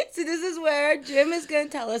 So this is where Jim is going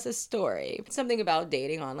to tell us a story, something about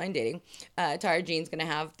dating, online dating. Tara Jean's going to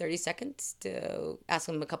have 30 seconds to ask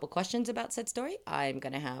him a couple questions about said story. I'm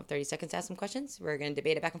going to have 30 seconds to ask him questions. We're going to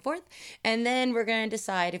debate it back and forth. And then we're going to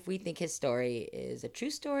decide if we think his story is a true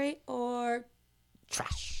story or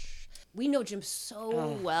trash. We know Jim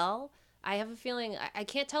so well. I have a feeling, I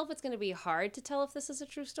can't tell if it's going to be hard to tell if this is a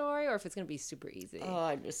true story or if it's going to be super easy. Oh,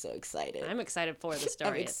 I'm just so excited. I'm excited for the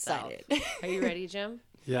story I'm itself. excited. Are you ready, Jim?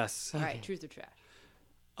 Yes. All right, truth or trash?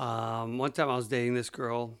 One time I was dating this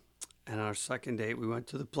girl, and on our second date, we went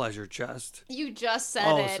to the Pleasure Chest. You just said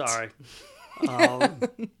Oh, it. sorry.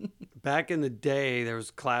 Back in the day, there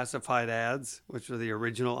was classified ads, which were the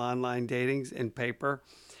original online datings in paper.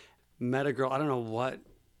 Met a girl. I don't know what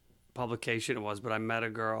publication it was, but I met a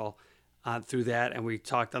girl through that, and we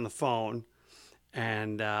talked on the phone.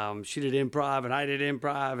 And she did improv, and I did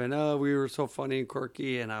improv, and we were so funny and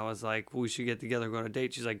quirky. And I was like, well, we should get together and go on a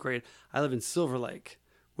date. She's like, great. I live in Silver Lake,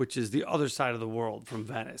 which is the other side of the world from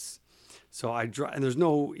Venice. So I drive, and there's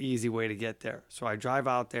no easy way to get there. So I drive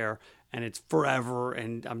out there, and it's forever,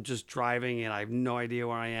 and I'm just driving, and I have no idea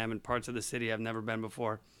where I am in parts of the city I've never been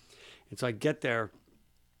before. And so I get there,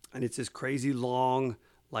 and it's this crazy long,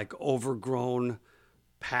 like overgrown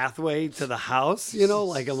pathway to the house,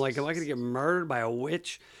 like I'm like, am I gonna get murdered by a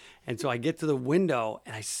witch? And so I get to the window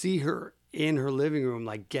and I see her in her living room,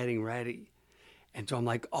 like getting ready. And so I'm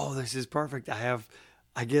like, oh, this is perfect. I have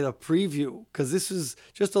I get a preview because this was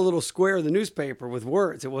just a little square of the newspaper with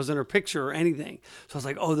words. It wasn't her picture or anything. So I was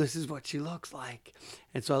like, oh, this is what she looks like.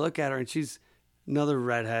 And so I look at her and she's another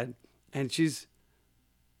redhead and she's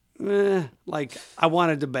like, I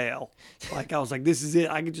wanted to bail. Like, I was like, this is it.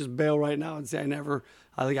 I could just bail right now and say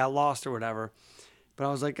I got lost or whatever. But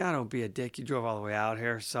I was like, God, don't be a dick. You drove all the way out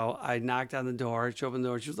here. So I knocked on the door. She opened the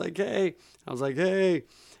door. She was like, hey. I was like, hey.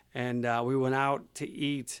 And we went out to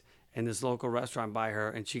eat in this local restaurant by her.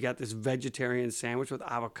 And she got this vegetarian sandwich with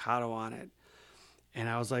avocado on it. And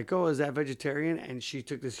I was like, oh, is that vegetarian? And she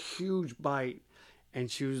took this huge bite. And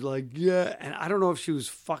she was like, yeah. And I don't know if she was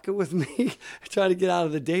fucking with me, trying to get out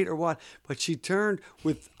of the date or what. But she turned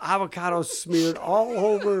with avocado smeared all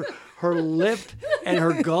over her lip and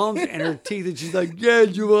her gums and her teeth. And she's like, yeah,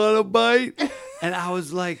 do you want a bite? And I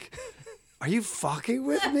was like, are you fucking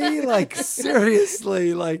with me? Like,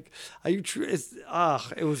 seriously? Like, are you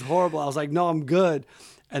it was horrible. I was like, no, I'm good.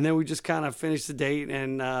 And then we just kind of finished the date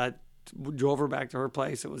and drove her back to her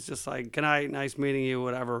place. It was just like, good night, nice meeting you,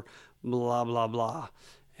 whatever. Blah, blah, blah.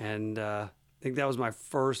 And I think that was my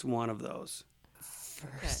first one of those.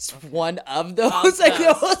 First one of those? Like,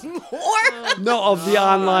 there was more? No, of the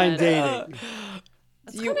online dating.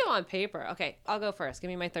 It's kind of on paper. Okay, I'll go first. Give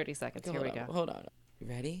me my 30 seconds. Here we go. Hold on. You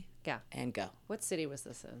ready? Yeah. And go. What city was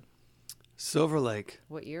this in? Silver Lake.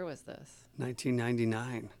 What year was this?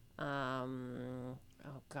 1999. Oh,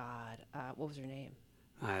 God. What was her name?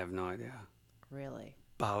 I have no idea. Really?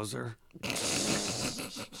 Bowser.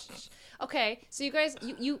 Okay, so you guys,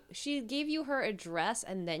 she gave you her address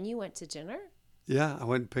and then you went to dinner? Yeah, I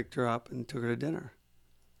went and picked her up and took her to dinner.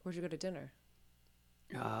 Where'd you go to dinner?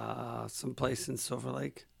 Some place in Silver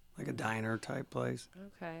Lake, like a diner type place.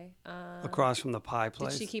 Okay. Across from the pie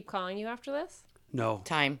place. Did she keep calling you after this? No.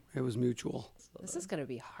 Time. It was mutual. This is going to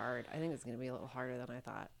be hard. I think it's going to be a little harder than I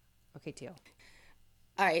thought. Okay, Teal.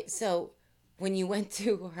 All right, so when you went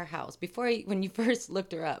to her house, when you first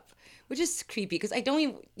looked her up, which is creepy because I don't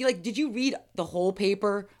even, like, did you read the whole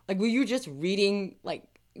paper? Like, were you just reading, like,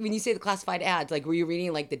 when you say the classified ads, like, were you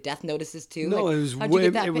reading, like, the death notices too? No, like, it was how'd you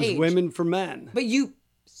get that it was page? women for men. But you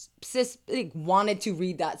wanted to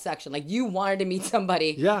read that section. Like, you wanted to meet somebody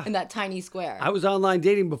in that tiny square. I was online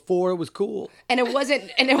dating before it was cool. And it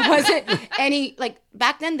wasn't any, like,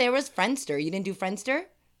 back then there was Friendster. You didn't do Friendster?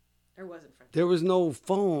 There wasn't Friendster. There was no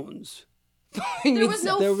phones. There was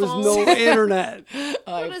no There was phone. no internet.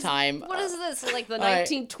 What is this, like the right.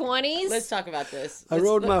 1920s? Let's talk about this. I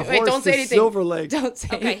rode my Wait, horse don't say to anything. Silver Lake. Don't say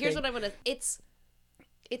Okay, anything. here's what I'm gonna. It's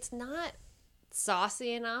not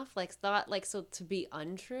saucy enough, so to be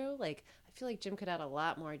untrue. Like, I feel like Jim could add a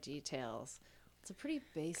lot more details. It's a pretty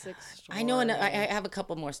basic story. I know, and I have a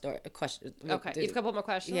couple more questions. Okay, you have a couple more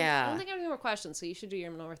questions? Yeah. I don't think I have any more questions, so you should do your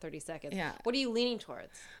lower 30 seconds. Yeah. What are you leaning towards?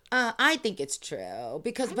 I think it's true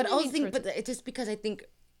because, but I also think, but it's just because I think,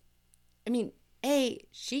 I mean, you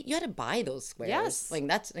had to buy those squares. Yes. Like,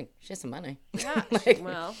 that's, like, she has some money. Yeah. Like,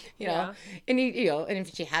 well, you know, and and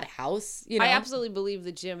if she had a house, you know. I absolutely believe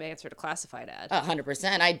that Jim answered a classified ad.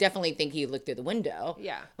 100%. I definitely think he looked through the window.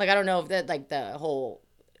 Yeah. Like, I don't know if that, like, the whole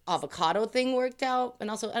avocado thing worked out, and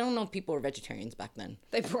also I don't know if people were vegetarians back then.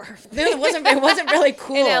 They were. It wasn't really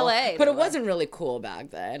cool In LA, but it wasn't really cool back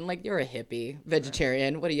then. Like, you're a hippie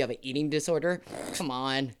vegetarian. What do you have, an eating disorder? Come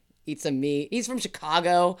on, eat some meat. He's from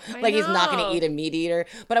Chicago. Like, he's not gonna eat a meat eater.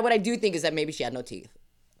 But what I do think is that maybe she had no teeth.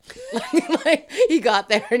 Like, he got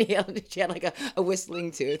there and she had like a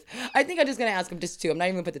whistling tooth. I think I'm just gonna ask him just two. I'm not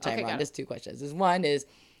even gonna put the timer on. Just two questions. One is,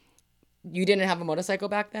 you didn't have a motorcycle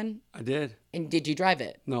back then? I did. And did you drive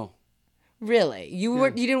it? No. Really?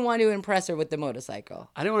 You didn't want to impress her with the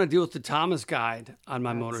motorcycle? I didn't want to deal with the Thomas guide on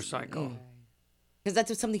my motorcycle. Because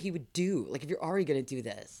that's something he would do. Like, if you're already going to do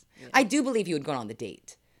this. Yeah. I do believe he would go on the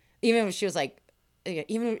date. Even if she was like,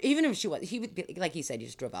 even if she was, he would be, like he said, you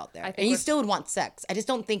just drove out there. And he still would want sex. I just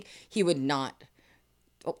don't think he would not.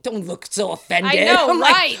 Oh, don't look so offended. I know, I'm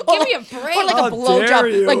right? Like, give me a break. Or like How a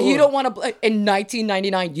blowjob. you. Like, you don't want to, in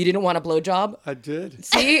 1999, you didn't want a blowjob? I did.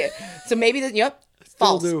 See? So maybe,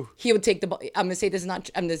 false. do. He would take I'm gonna say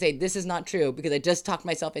this is not true because I just talked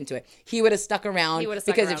myself into it. He would have stuck around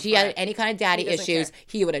because if she had any kind of daddy issues,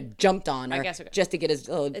 he would have jumped on her just to get his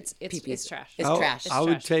little pee-pee. It's trash. It's trash. I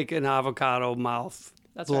would take an avocado mouth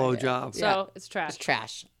blowjob. So it's trash. It's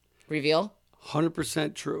trash. Reveal.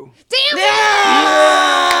 100% true. Damn it!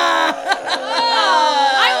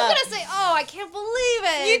 I was gonna say, I can't believe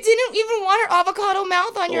it. You didn't even want her avocado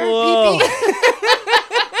mouth on your pee-pee.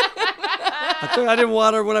 I didn't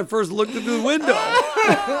want her when I first looked through the window.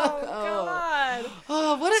 Oh God!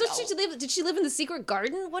 Oh, what? So did Did she live in the secret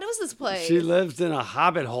garden? What was this place? She lives in a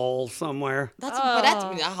hobbit hole somewhere. But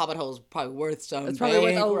that Hobbit hole is probably worth some. It's probably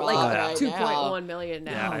worth right 2.1 million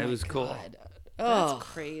now. Yeah, it was cool. That's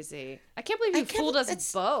crazy. I can't believe you fooled us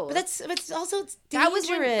both. But it's also dangerous. That was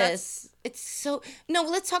when it's so no.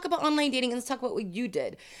 Let's talk about online dating and let's talk about what you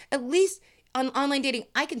did. At least on online dating,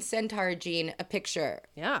 I can send Tara Jean a picture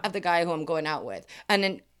of the guy who I'm going out with,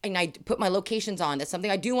 and I put my locations on. That's something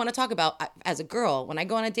I do want to talk about as a girl. When I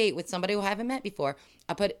go on a date with somebody who I haven't met before,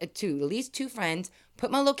 I put at least two friends, put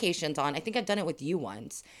my locations on. I think I've done it with you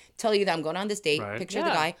once. Tell you that I'm going on this date, picture the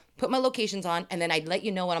guy, put my locations on, and then I'd let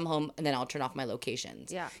you know when I'm home, and then I'll turn off my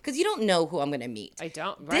locations. Yeah. Because you don't know who I'm going to meet. I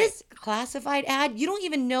don't. Right. This classified ad, you don't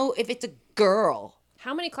even know if it's a girl.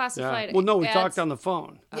 How many classified Well, no, we ads? talked on the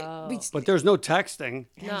phone. Oh. But there's no texting.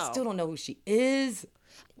 I still don't know who she is.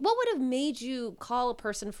 What would have made you call a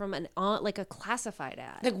person from like a classified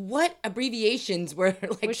ad? Like, what abbreviations were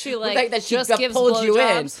like? Was she like that she just got gives pulled you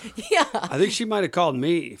in? blowjobs? Yeah. I think she might have called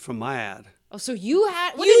me from my ad. Oh, so you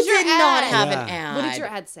had? What You did your did not ad? have Yeah. an ad. What did your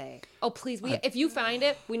ad say? Oh, please, if you find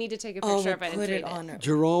it, we need to take a picture we'll of it and put tweet it on her.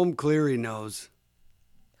 Jerome Cleary knows.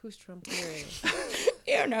 Who's Trump Theory?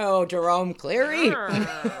 You know, Jerome Cleary.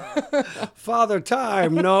 Father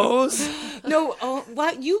Time knows. No,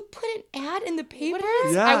 what? You put an ad in the paper?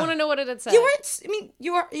 Yeah. I want to know what it had said. You weren't. I mean,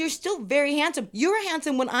 you're still very handsome. You were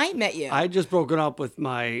handsome when I met you. I just broken up with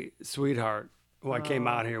my sweetheart who I came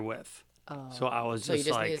out here with. So I was so you just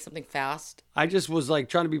just like, needed something fast. I just was like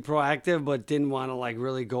trying to be proactive, but didn't want to like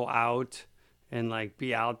really go out and like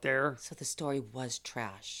be out there. So the story was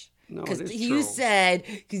trash. No, Because it is you true.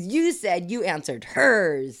 said you answered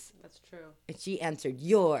hers That's true. and she answered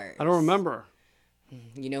yours. I don't remember.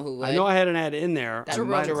 You know who would? I know I had an ad in there. I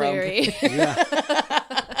Jerome might have- Cleary. Yeah.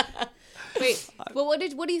 Wait, but what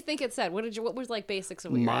do you think it said? What was like basics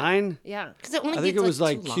of what your ad? Mine? Yeah. Because it only I think gets, it was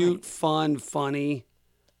like two cute, lines. fun, funny,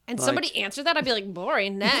 And somebody answered that, I'd be like,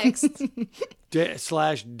 boring. Next.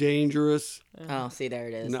 slash dangerous. Oh, see, there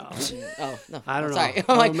it is. No. Oh, no. I don't know. Sorry. I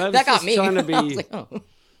I'm like, don't know. that got Maybe me. it's trying to be- I was like, oh.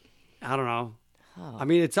 I don't know. I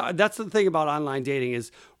mean, that's the thing about online dating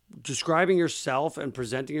is describing yourself and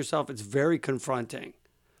presenting yourself. It's very confronting.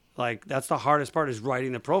 Like that's the hardest part is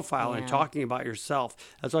writing the profile and talking about yourself.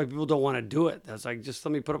 That's why people don't want to do it. That's like, just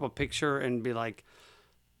let me put up a picture and be like,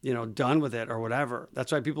 done with it or whatever.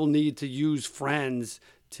 That's why people need to use friends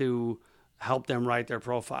to help them write their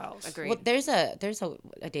profiles. Agreed. Well, there's a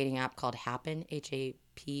dating app called Happen,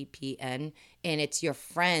 HAPPN, and it's your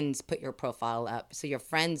friends put your profile up, so your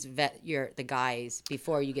friends vet the guys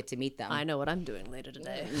before you get to meet them. I know what I'm doing later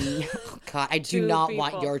today. Oh, God, I do Two not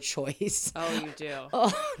want people. your choice. Oh, you do.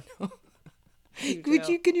 Oh no!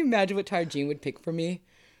 Can you imagine what Tara Jean would pick for me?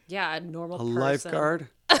 Yeah, a normal A person. lifeguard.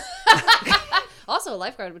 Also, a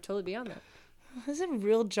lifeguard would totally be on there. This is a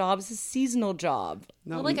real job. It's a seasonal job.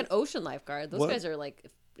 Well, like an ocean lifeguard. Those What? guys are like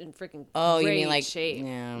in freaking Oh, you great mean like shape.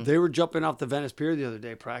 Yeah. They were jumping off the Venice Pier the other day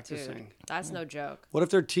Dude, practicing. that's no joke. What if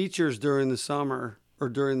they're teachers during the summer or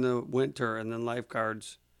during the winter and then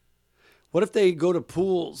lifeguards? What if they go to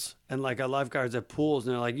pools and like our lifeguards at pools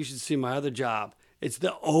and they're like, you should see my other job. It's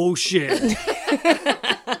the ocean.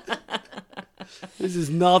 This is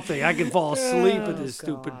nothing. I can fall asleep at this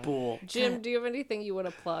stupid pool. Jim, do you have anything you want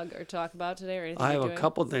to plug or talk about today or anything I have you're a doing?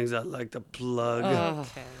 couple things I'd like to plug.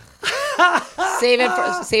 Okay. Save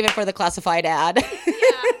it for the classified ad.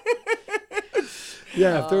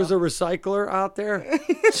 Yeah, if there's a recycler out there,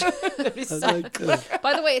 I'd like to,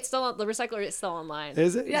 By the way, it's still the recycler is still online.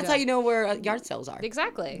 is it? That's how you know where yard sales are.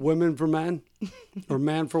 Exactly. Women for men or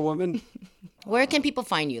man for women? Where can people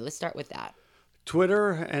find you? Let's start with that.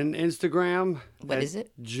 Twitter and Instagram. What at is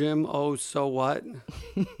it? Jim O So What.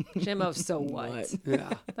 Jim of so what?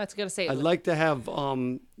 Yeah. That's gonna say. I'd like to have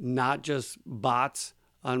not just bots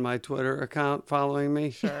on my Twitter account following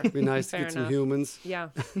me. Sure. It'd be nice to Fair get some enough. humans. Yeah,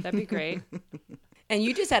 that'd be great. And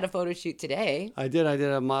you just had a photo shoot today. I did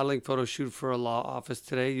a modeling photo shoot for a law office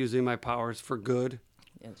today using my powers for good,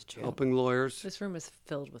 That's true. helping lawyers. This room is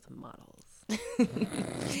filled with models.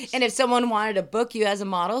 And if someone wanted to book you as a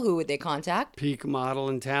model, who would they contact? Peak model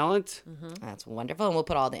and talent. That's wonderful. And we'll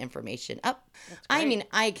put all the information up. I mean,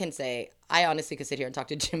 I can say, I honestly could sit here and talk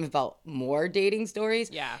to Jim about more dating stories.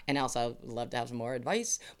 Yeah. And also would love to have some more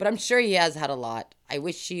advice. But I'm sure he has had a lot. I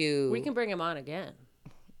wish you. We can bring him on again.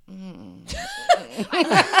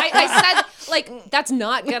 I said like that's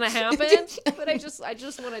not gonna happen, but I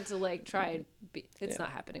just wanted to like try and be. It's not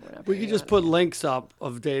happening. We're not. We could just put links up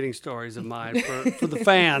of dating stories of mine for the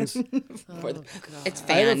fans. It's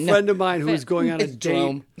I have a fan. friend of mine who's going on a It's date.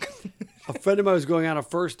 Jerome. A friend of mine was going on a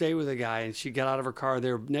first date with a guy, and she got out of her car.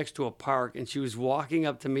 They were next to a park, and she was walking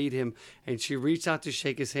up to meet him, and she reached out to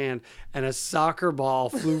shake his hand, and a soccer ball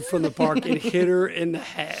flew from the park and hit her in the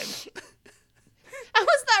head. How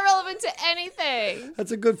was that relevant to anything?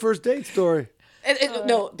 That's a good first date story.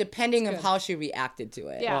 No, depending on how she reacted to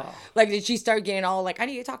it. Yeah. Like, did she start getting all like, I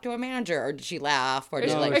need to talk to a manager? Or did she laugh? Or, did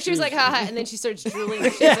Or she was like, haha, and then she starts drooling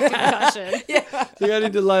and she has a concussion. yeah. So I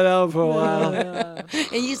need to lie down for a while. And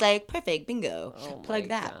he's like, perfect, bingo. Plug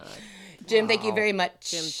that. God. Jim, thank you very much.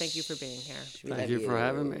 Jim, thank you for being here. Thank you for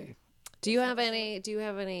having me. Do you have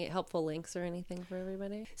any helpful links or anything for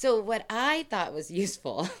everybody? So what I thought was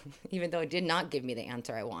useful, even though it did not give me the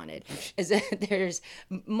answer I wanted, is that there's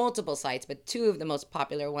multiple sites, but two of the most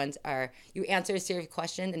popular ones are you answer a series of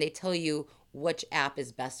questions and they tell you which app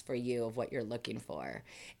is best for you of what you're looking for.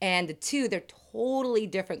 And the two, they're totally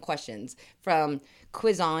different questions from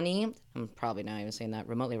Quizony. I'm probably not even saying that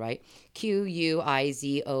remotely right.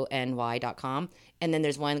 QUIZONY.com. And then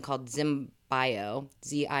there's one called Zimbio,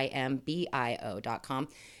 ZIMBIO.com.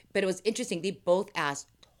 But it was interesting. They both asked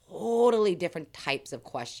totally different types of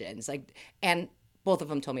questions. And both of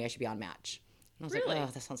them told me I should be on Match. And I was Really? like,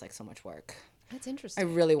 oh, that sounds like so much work. That's I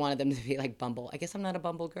interesting. really wanted them to be like Bumble. I guess I'm not a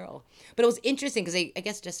Bumble girl. But it was interesting because I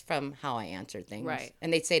guess just from how I answered things. Right.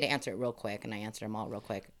 And they'd say to answer it real quick, and I answered them all real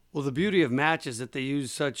quick. Well, the beauty of Match is that they use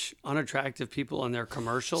such unattractive people in their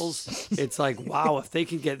commercials. It's like, wow, if they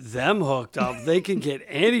can get them hooked up, they can get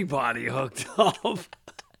anybody hooked up.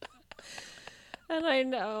 And I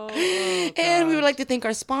know. And we would like to thank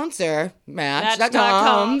our sponsor,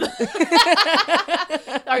 Match.com.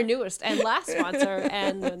 Match.com. Our newest and last sponsor.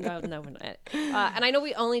 And no, we're not. And I know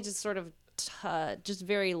we only just sort of just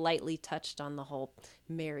very lightly touched on the whole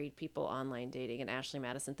married people online dating and Ashley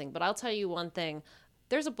Madison thing. But I'll tell you one thing.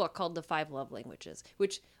 There's a book called The 5 Love Languages,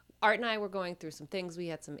 which Art and I were going through some things. We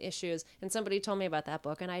had some issues, and somebody told me about that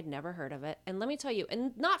book, and I'd never heard of it. And let me tell you,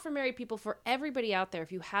 and not for married people, for everybody out there,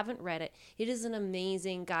 if you haven't read it, it is an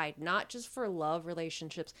amazing guide, not just for love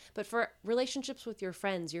relationships, but for relationships with your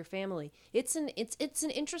friends, your family. It's an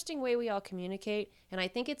interesting way we all communicate, and I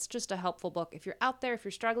think it's just a helpful book. If you're out there, if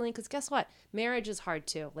you're struggling, because guess what? Marriage is hard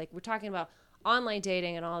too. Like, we're talking about online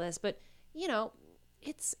dating and all this, but, you know,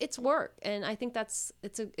 it's work, and I think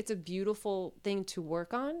it's a beautiful thing to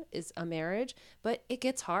work on, is a marriage, but it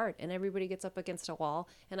gets hard and everybody gets up against a wall.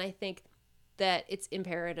 And I think that it's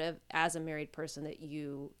imperative as a married person that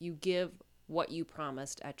you give what you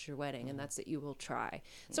promised at your wedding, and that's that you will try.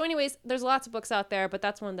 So anyways, there's lots of books out there, but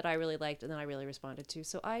that's one that I really liked and that I really responded to,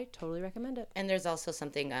 so I totally recommend it. And there's also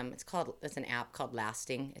something, it's an app called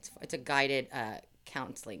Lasting. It's a guided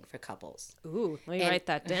counseling for couples. Ooh, let me write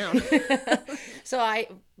that down. So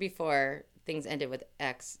before things ended with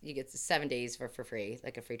X, you get 7 days for free,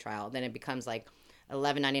 like a free trial. Then it becomes like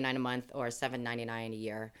 $11.99 a month or $7.99 a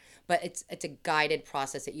year. But it's a guided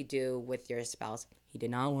process that you do with your spouse. He did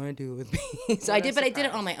not want to do it with me. So I did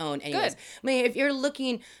it on my own anyways. Good. I mean, if you're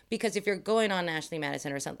looking, because if you're going on Ashley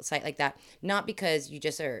Madison or some site like that, not because you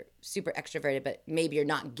just are super extroverted, but maybe you're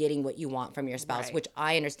not getting what you want from your spouse, Right. which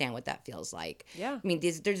I understand what that feels like. Yeah. I mean,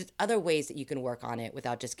 there's other ways that you can work on it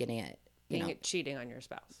without just getting it. Cheating on your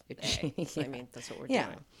spouse. Yeah. I mean, that's what we're Yeah.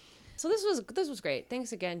 doing. So this was great.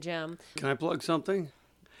 Thanks again, Jim. Can I plug something?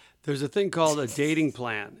 There's a thing called a dating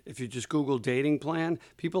plan. If you just Google dating plan,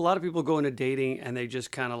 a lot of people go into dating and they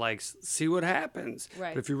just kind of like see what happens.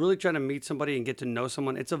 Right. But if you're really trying to meet somebody and get to know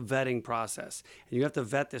someone, it's a vetting process. And you have to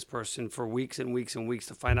vet this person for weeks and weeks and weeks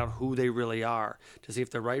to find out who they really are, to see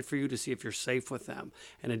if they're right for you, to see if you're safe with them.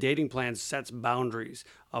 And a dating plan sets boundaries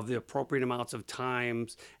of the appropriate amounts of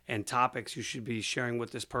times and topics you should be sharing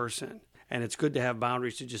with this person. And it's good to have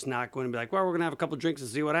boundaries, to just not go in and be like, well, we're going to have a couple drinks and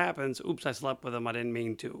see what happens. Oops, I slept with them. I didn't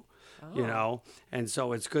mean to, you know? And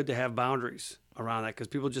so it's good to have boundaries around that, because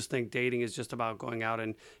people just think dating is just about going out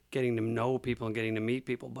and getting to know people and getting to meet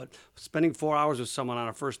people. But spending 4 hours with someone on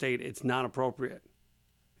a first date, it's not appropriate.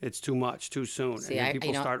 It's too much, too soon. See, and then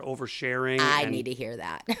people start oversharing. I need to hear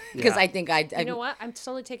that because I think You know what? I'm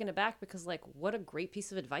totally taken aback because, like, what a great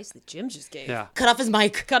piece of advice that Jim just gave. Yeah. cut off his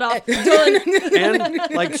mic. Cut off. Done. And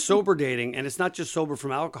like sober dating, and it's not just sober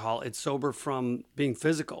from alcohol, it's sober from being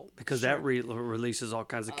physical, because that releases all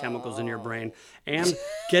kinds of chemicals in your brain. And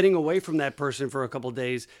getting away from that person for a couple of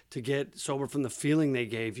days to get sober from the feeling they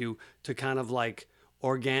gave you, to kind of like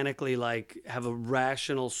organically like have a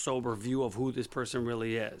rational, sober view of who this person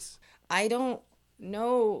really is. I don't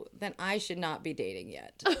know that I should not be dating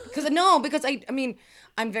yet. Because I mean,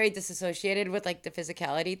 I'm very disassociated with like the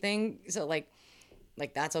physicality thing. So like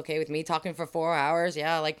that's okay with me. Talking for 4 hours,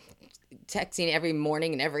 yeah, like texting every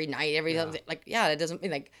morning and every night, that doesn't mean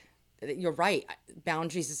like you're right.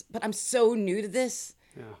 Boundaries is, but I'm so new to this.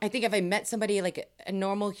 Yeah. I think if I met somebody like a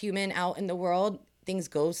normal human out in the world, things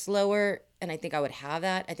go slower, and I think I would have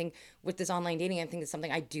that. I think with this online dating, I think it's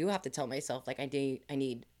something I do have to tell myself, like I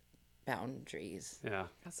need boundaries. Yeah.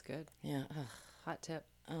 That's good. Yeah. Ugh. Hot tip.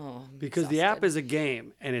 Oh. Because the app is a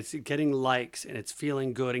game, and it's getting likes, and it's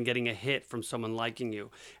feeling good, and getting a hit from someone liking you,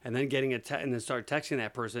 and then getting and then start texting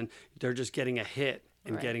that person. They're just getting a hit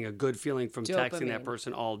and getting a good feeling from texting that Dopamine.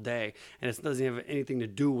 person all day, and it doesn't have anything to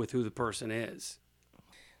do with who the person is.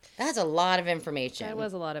 That's a lot of information. That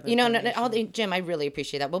was a lot of You know, information. Jim, I really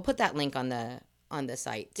appreciate that. We'll put that link on the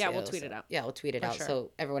site. Yeah, too. we'll tweet it out. Yeah, we'll tweet it out sure.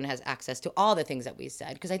 so everyone has access to all the things that we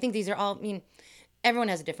said. Because I think these are all. I mean, everyone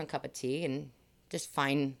has a different cup of tea, and just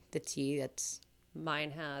find the tea that's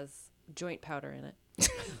Mine has joint powder in it.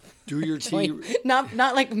 Do your tea. not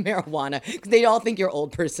like marijuana. Because they all think you're an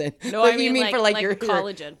old person. No, But I mean, like, your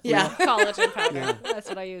collagen. Yeah. Collagen powder. That's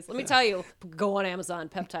what I use. Let me tell you, go on Amazon,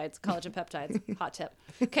 peptides, collagen peptides, hot tip.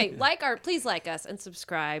 Okay, please like us and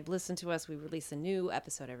subscribe. Listen to us. We release a new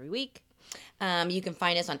episode every week. You can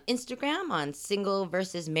find us on Instagram on Single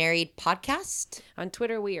versus Married Podcast. On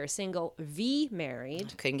Twitter, we are single v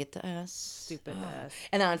married. Couldn't get to us. Stupid ass.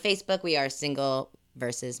 And then on Facebook, we are Single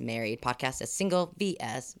versus Married Podcast. That's Single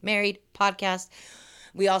vs Married Podcast.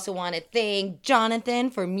 We also want to thank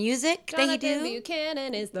Jonathan for music that he Jonathan do.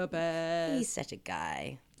 Buchanan is the best. He's such a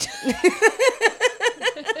guy.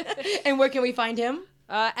 And where can we find him?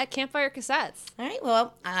 At Campfire Cassettes. All right.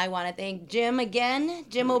 Well, I want to thank Jim again,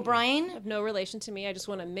 Jim O'Brien. Have no relation to me. I just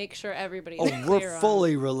want to make sure everybody's Oh, clear we're on-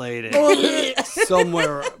 fully related.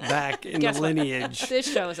 Somewhere back in the Guess what? lineage.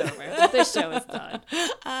 This show is over. This show is done.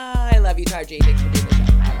 I love you, Tarji. Thanks for doing the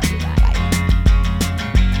show.